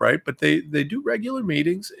group, right? But they do regular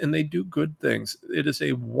meetings and they do good things. It is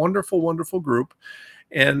a wonderful group,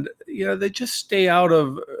 and they just stay out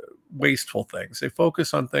of wasteful things. They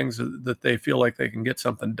focus on things that they feel like they can get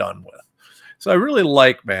something done with. So I really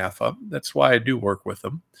like MAFA. That's why I do work with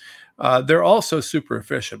them. They're also super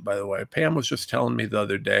efficient, by the way. Pam was just telling me the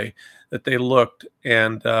other day that they looked,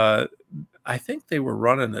 and I think they were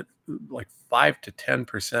running at like 5 to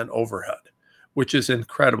 10% overhead, which is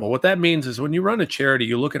incredible. What that means is when you run a charity,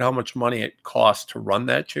 you look at how much money it costs to run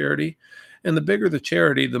that charity. And the bigger the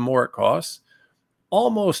charity, the more it costs.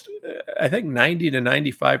 Almost, I think 90 to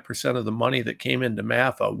 95% of the money that came into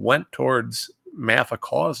MAFA went towards MAFA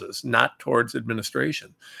causes, not towards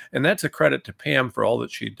administration. And that's a credit to Pam for all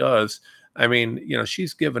that she does. I mean,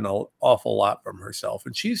 she's given an awful lot from herself,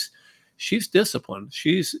 and she's she's disciplined.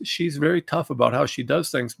 She's very tough about how she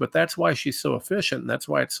does things, but that's why she's so efficient, and that's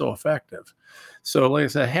why it's so effective. So, like I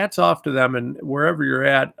said, hats off to them. And wherever you're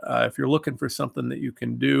at, if you're looking for something that you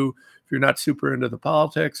can do, if you're not super into the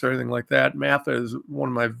politics or anything like that, MAFA is one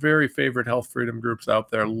of my very favorite health freedom groups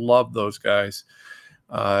out there. Love those guys.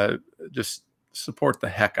 Just support the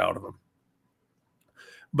heck out of them.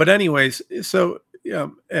 But anyways, so yeah,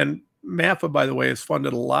 and MAFA, by the way, has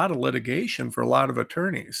funded a lot of litigation for a lot of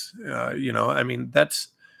attorneys. I mean,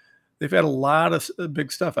 they've had a lot of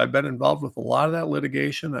big stuff. I've been involved with a lot of that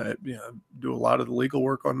litigation. I do a lot of the legal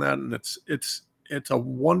work on that, and it's a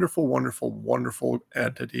wonderful, wonderful, wonderful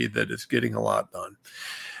entity that is getting a lot done.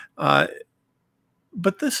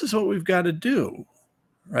 But this is what we've got to do,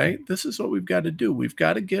 right? This is what we've got to do. We've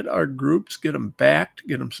got to get our groups, get them backed,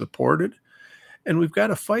 get them supported. And we've got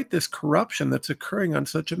to fight this corruption that's occurring on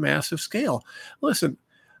such a massive scale. Listen,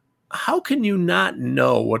 how can you not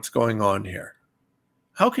know what's going on here?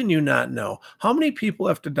 How can you not know? How many people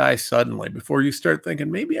have to die suddenly before you start thinking,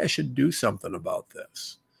 maybe I should do something about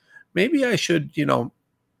this? Maybe I should,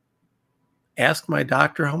 ask my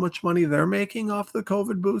doctor how much money they're making off the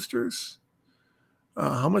COVID boosters.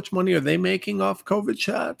 How much money are they making off COVID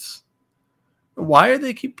shots? Why do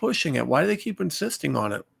they keep pushing it? Why do they keep insisting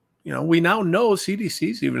on it? We now know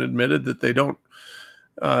CDC's even admitted that they don't.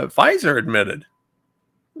 Pfizer admitted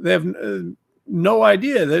they have no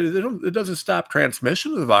idea. They don't. It doesn't stop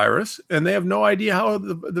transmission of the virus, and they have no idea how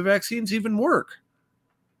the vaccines even work.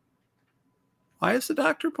 Why is the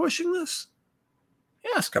doctor pushing this?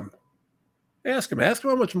 Ask him. Ask him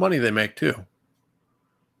how much money they make too.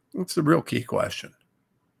 That's the real key question.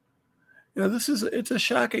 It's a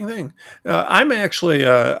shocking thing. I'm actually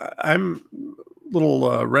I'm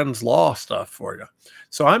little Ren's Law stuff for you.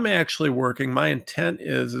 So I'm actually working. My intent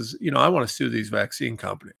is I want to sue these vaccine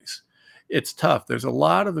companies. It's tough. There's a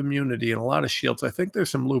lot of immunity and a lot of shields. I think there's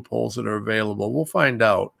some loopholes that are available. We'll find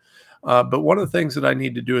out. But one of the things that I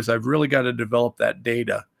need to do is I've really got to develop that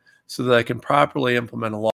data so that I can properly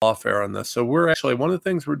implement a lawfare on this. So one of the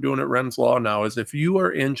things we're doing at Ren's Law now is if you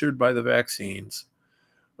are injured by the vaccines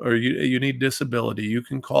or you need disability, you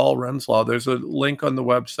can call Ren's Law. There's a link on the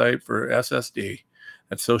website for SSD,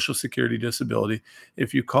 that's Social Security Disability.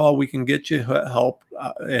 If you call, we can get you help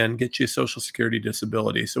and get you Social Security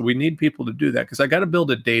Disability. So we need people to do that because I got to build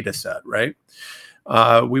a data set, right?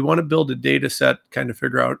 We want to build a data set, kind of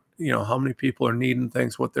figure out, how many people are needing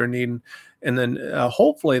things, what they're needing. And then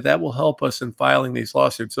hopefully that will help us in filing these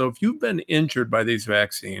lawsuits. So if you've been injured by these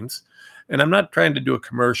vaccines, and I'm not trying to do a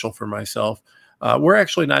commercial for myself, we're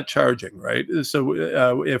actually not charging, right?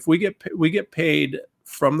 So if we get paid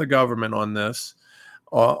from the government on this,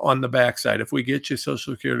 on the backside, if we get you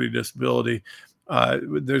Social Security Disability,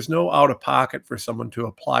 there's no out of pocket for someone to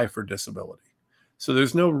apply for disability. So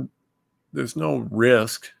there's no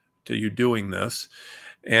risk to you doing this,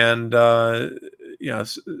 and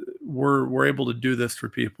we're able to do this for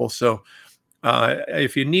people. So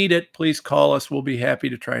if you need it, please call us. We'll be happy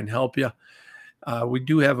to try and help you. We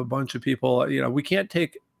do have a bunch of people. We can't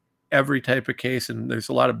take every type of case, and there's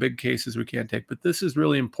a lot of big cases we can't take, but this is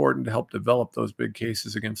really important to help develop those big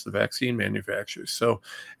cases against the vaccine manufacturers. So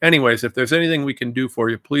anyways, if there's anything we can do for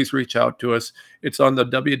you, please reach out to us. It's on the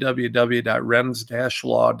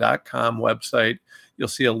www.rens-law.com website. You'll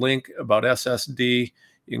see a link about SSD.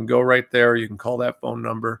 You can go right there. You can call that phone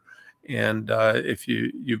number. And if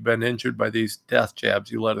you've been injured by these death jabs,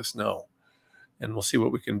 you let us know, and we'll see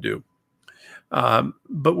what we can do.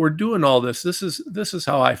 But we're doing all this. This is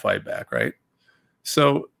how I fight back, right?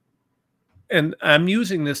 So, and I'm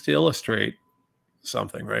using this to illustrate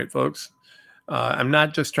something, right, folks? I'm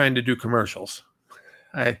not just trying to do commercials.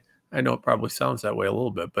 I know it probably sounds that way a little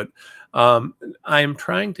bit, but I am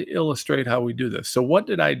trying to illustrate how we do this. So what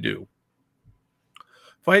did I do?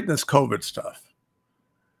 Fighting this COVID stuff.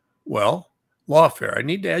 Well, lawfare. I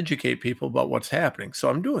need to educate people about what's happening. So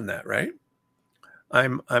I'm doing that, right?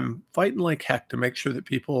 I'm fighting like heck to make sure that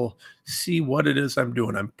people see what it is I'm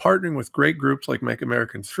doing. I'm partnering with great groups like Make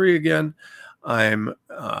Americans Free Again. I'm,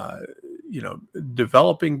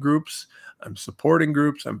 developing groups. I'm supporting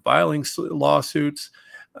groups. I'm filing lawsuits.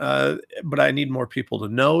 But I need more people to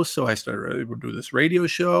know. So we're doing this radio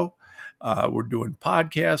show. We're doing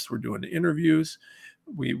podcasts. We're doing interviews.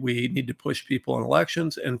 We need to push people on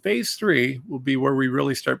elections, and phase 3 will be where we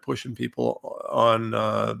really start pushing people on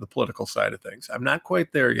the political side of things. I'm not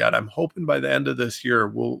quite there yet. I'm hoping by the end of this year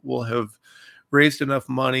we'll have raised enough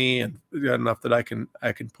money and enough that I can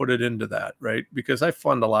put it into that, right? Because I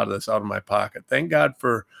fund a lot of this out of my pocket. Thank God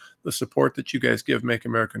for the support that you guys give Make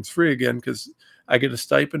Americans Free Again, because I get a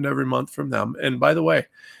stipend every month from them. And by the way,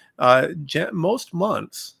 most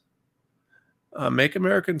months, Make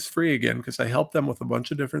Americans Free Again, because I help them with a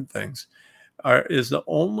bunch of different things, is the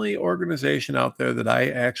only organization out there that I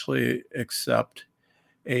actually accept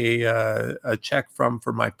a check from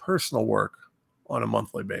for my personal work on a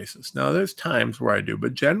monthly basis. Now, there's times where I do,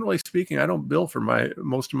 but generally speaking, I don't bill for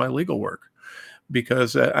most of my legal work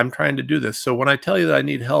because I'm trying to do this. So when I tell you that I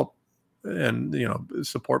need help and,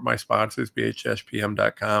 support my sponsors,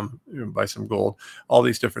 bhspm.com, buy some gold, all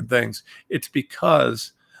these different things, it's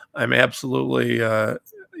because I'm absolutely,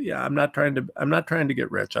 I'm not trying to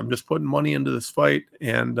get rich. I'm just putting money into this fight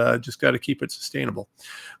and just got to keep it sustainable.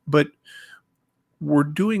 But we're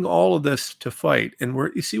doing all of this to fight. And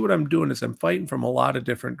you see what I'm doing is I'm fighting from a lot of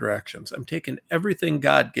different directions. I'm taking everything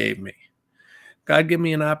God gave me. God gave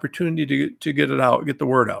me an opportunity to get it out, get the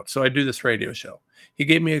word out. So I do this radio show. He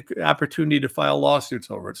gave me an opportunity to file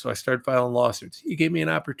lawsuits over it. So I started filing lawsuits. He gave me an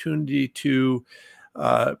opportunity to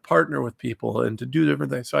partner with people and to do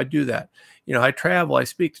different things. So I do that. I travel, I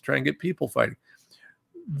speak to try and get people fighting.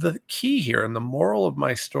 The key here and the moral of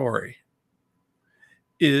my story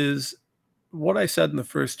is what I said in the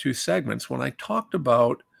first two segments when I talked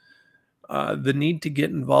about the need to get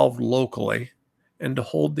involved locally and to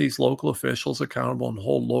hold these local officials accountable and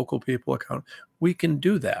hold local people accountable. We can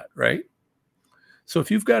do that, right? So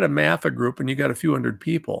if you've got a MAFA group and you got a few hundred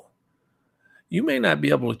people, you may not be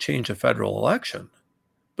able to change a federal election,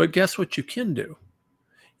 but guess what you can do?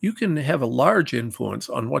 You can have a large influence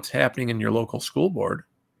on what's happening in your local school board.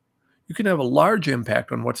 You can have a large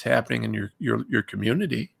impact on what's happening in your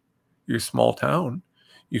community, your small town.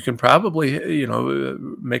 You can probably,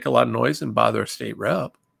 make a lot of noise and bother a state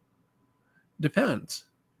rep. Depends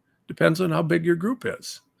on how big your group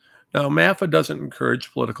is. Now, MAFA doesn't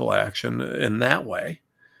encourage political action in that way.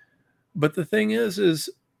 But the thing is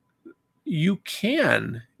you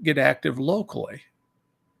can get active locally.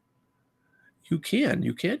 You can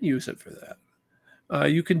use it for that.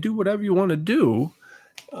 You can do whatever you want to do,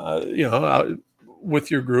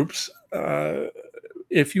 with your groups,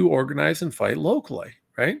 if you organize and fight locally,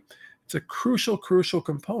 right? It's a crucial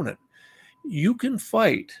component. You can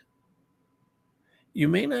fight. You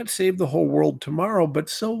may not save the whole world tomorrow, but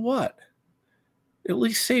so what? At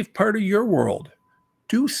least save part of your world.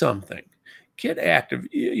 Do something. Get active.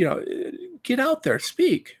 Get out there.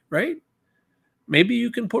 Speak, right? Maybe you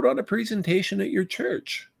can put on a presentation at your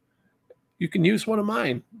church. You can use one of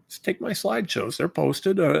mine. Just take my slideshows. They're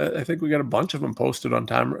posted. I think we got a bunch of them posted on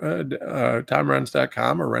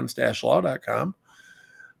TomRenz.com or Renz-Law.com.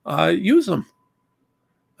 Use them.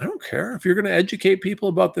 I don't care. If you're going to educate people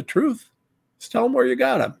about the truth, just tell them where you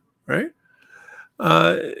got them, right?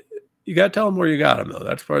 You got to tell them where you got them, though.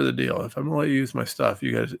 That's part of the deal. If I'm going to let you use my stuff,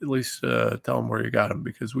 you guys at least tell them where you got them,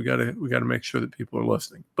 because we got to make sure that people are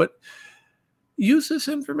listening. But use this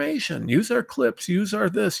information. Use our clips. Use our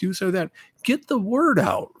this. Use our that. Get the word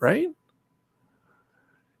out, right?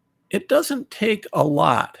 It doesn't take a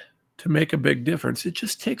lot to make a big difference. It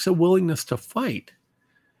just takes a willingness to fight.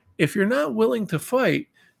 If you're not willing to fight,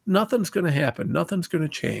 nothing's going to happen. Nothing's going to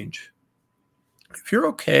change. If you're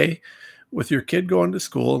okay with your kid going to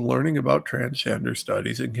school and learning about transgender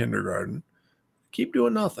studies in kindergarten, keep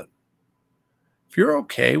doing nothing. If you're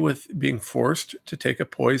okay with being forced to take a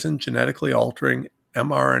poison genetically altering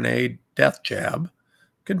mRNA death jab,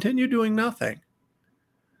 continue doing nothing.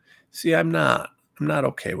 See, I'm not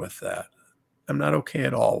okay with that. I'm not okay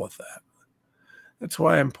at all with that. That's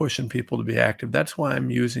why I'm pushing people to be active. That's why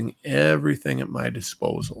I'm using everything at my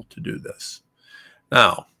disposal to do this.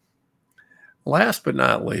 Now, last but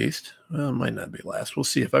not least, well, it might not be last. We'll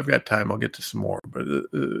see. If I've got time, I'll get to some more. But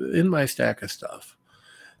in my stack of stuff,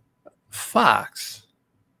 Fox,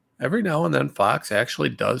 every now and then Fox actually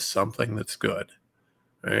does something that's good,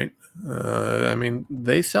 right?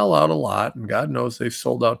 They sell out a lot, and God knows they've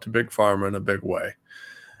sold out to Big Pharma in a big way.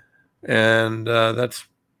 And that's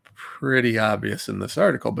pretty obvious in this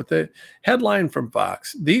article. But the headline from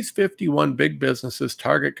Fox, these 51 big businesses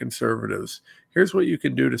target conservatives. Here's what you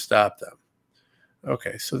can do to stop them.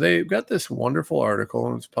 Okay, so they've got this wonderful article,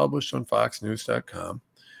 and it's published on foxnews.com.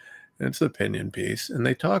 And it's an opinion piece, and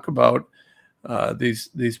they talk about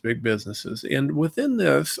these big businesses. And within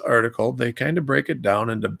this article, they kind of break it down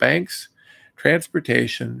into banks,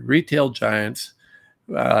 transportation, retail giants,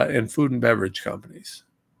 and food and beverage companies.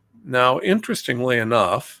 Now, interestingly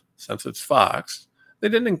enough, since it's Fox, they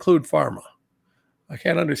didn't include pharma. I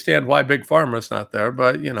can't understand why Big Pharma is not there,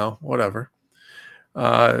 but, whatever.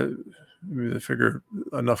 They figure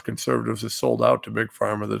enough conservatives have sold out to Big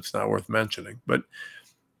Pharma that it's not worth mentioning. But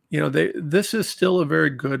this is still a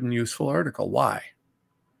very good and useful article. Why?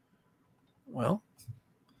 Well,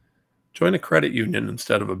 join a credit union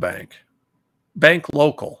instead of a bank. Bank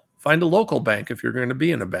local. Find a local bank if you're going to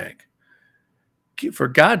be in a bank. For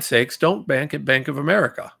God's sakes, don't bank at Bank of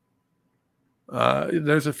America.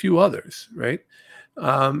 There's a few others, right?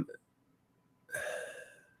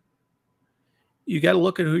 You got to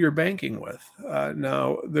look at who you're banking with.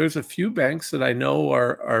 Now, there's a few banks that I know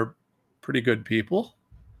are pretty good people,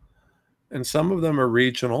 and some of them are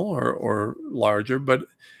regional or larger. But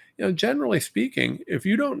generally speaking, if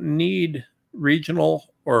you don't need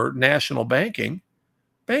regional or national banking,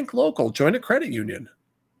 bank local. Join a credit union,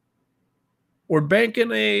 or bank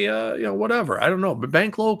in a whatever. I don't know, but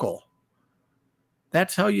bank local.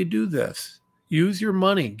 That's how you do this. Use your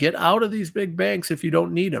money. Get out of these big banks if you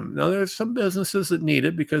don't need them. Now, there's some businesses that need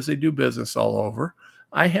it because they do business all over.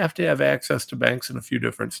 I have to have access to banks in a few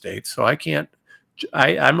different states, so I can't.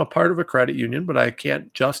 I'm a part of a credit union, but I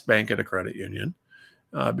can't just bank at a credit union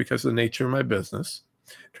because of the nature of my business.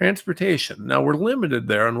 Transportation. Now, we're limited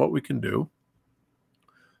there on what we can do,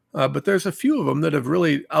 but there's a few of them that have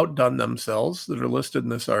really outdone themselves that are listed in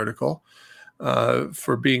this article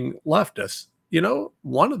for being leftists.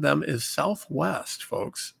 One of them is Southwest,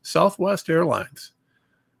 folks. Southwest Airlines.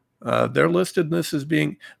 They're listed in this as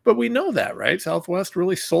being, but we know that, right? Southwest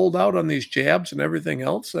really sold out on these jabs and everything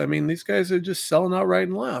else. I mean, these guys are just selling out right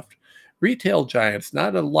and left. Retail giants,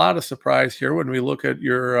 not a lot of surprise here when we look at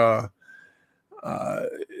your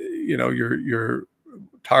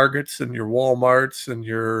Targets and your Walmarts and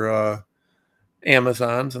your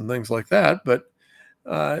Amazons and things like that. But,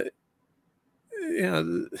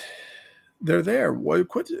 they're there.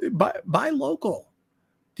 Buy local.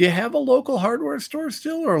 Do you have a local hardware store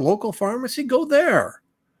still or a local pharmacy? Go there.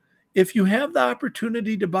 If you have the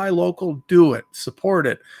opportunity to buy local, do it. Support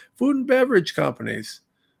it. Food and beverage companies.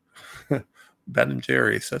 Ben &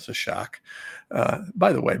 Jerry's, that's a shock.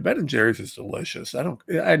 By the way, Ben & Jerry's is delicious. I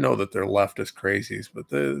know that they're leftist crazies, but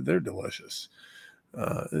they're delicious.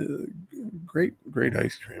 Great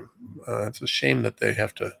ice cream. It's a shame that they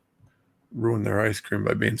have to ruin their ice cream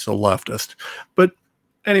by being so leftist. But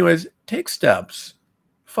anyways, take steps.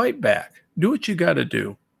 Fight back. Do what you got to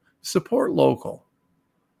do. Support local.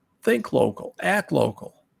 Think local. Act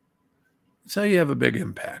local. That's how you have a big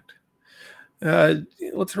impact.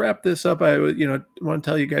 Let's wrap this up. I want to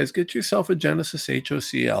tell you guys, get yourself a Genesis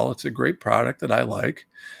HOCl. It's a great product that I like.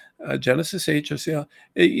 Genesis HOCl.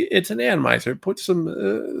 It's an atomizer. Put this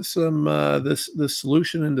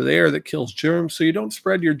solution into the air that kills germs, so you don't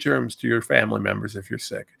spread your germs to your family members if you're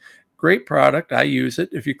sick. Great product. I use it.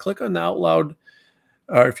 If you click on the OutLoud,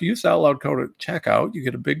 or if you use the OutLoud code at checkout, you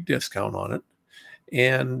get a big discount on it,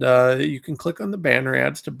 and you can click on the banner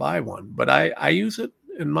ads to buy one. But I use it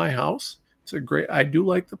in my house. I do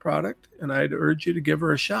like the product, and I'd urge you to give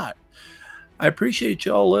her a shot. I appreciate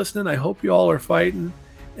you all listening. I hope you all are fighting.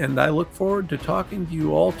 And I look forward to talking to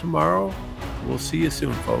you all tomorrow. We'll see you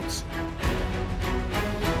soon, folks.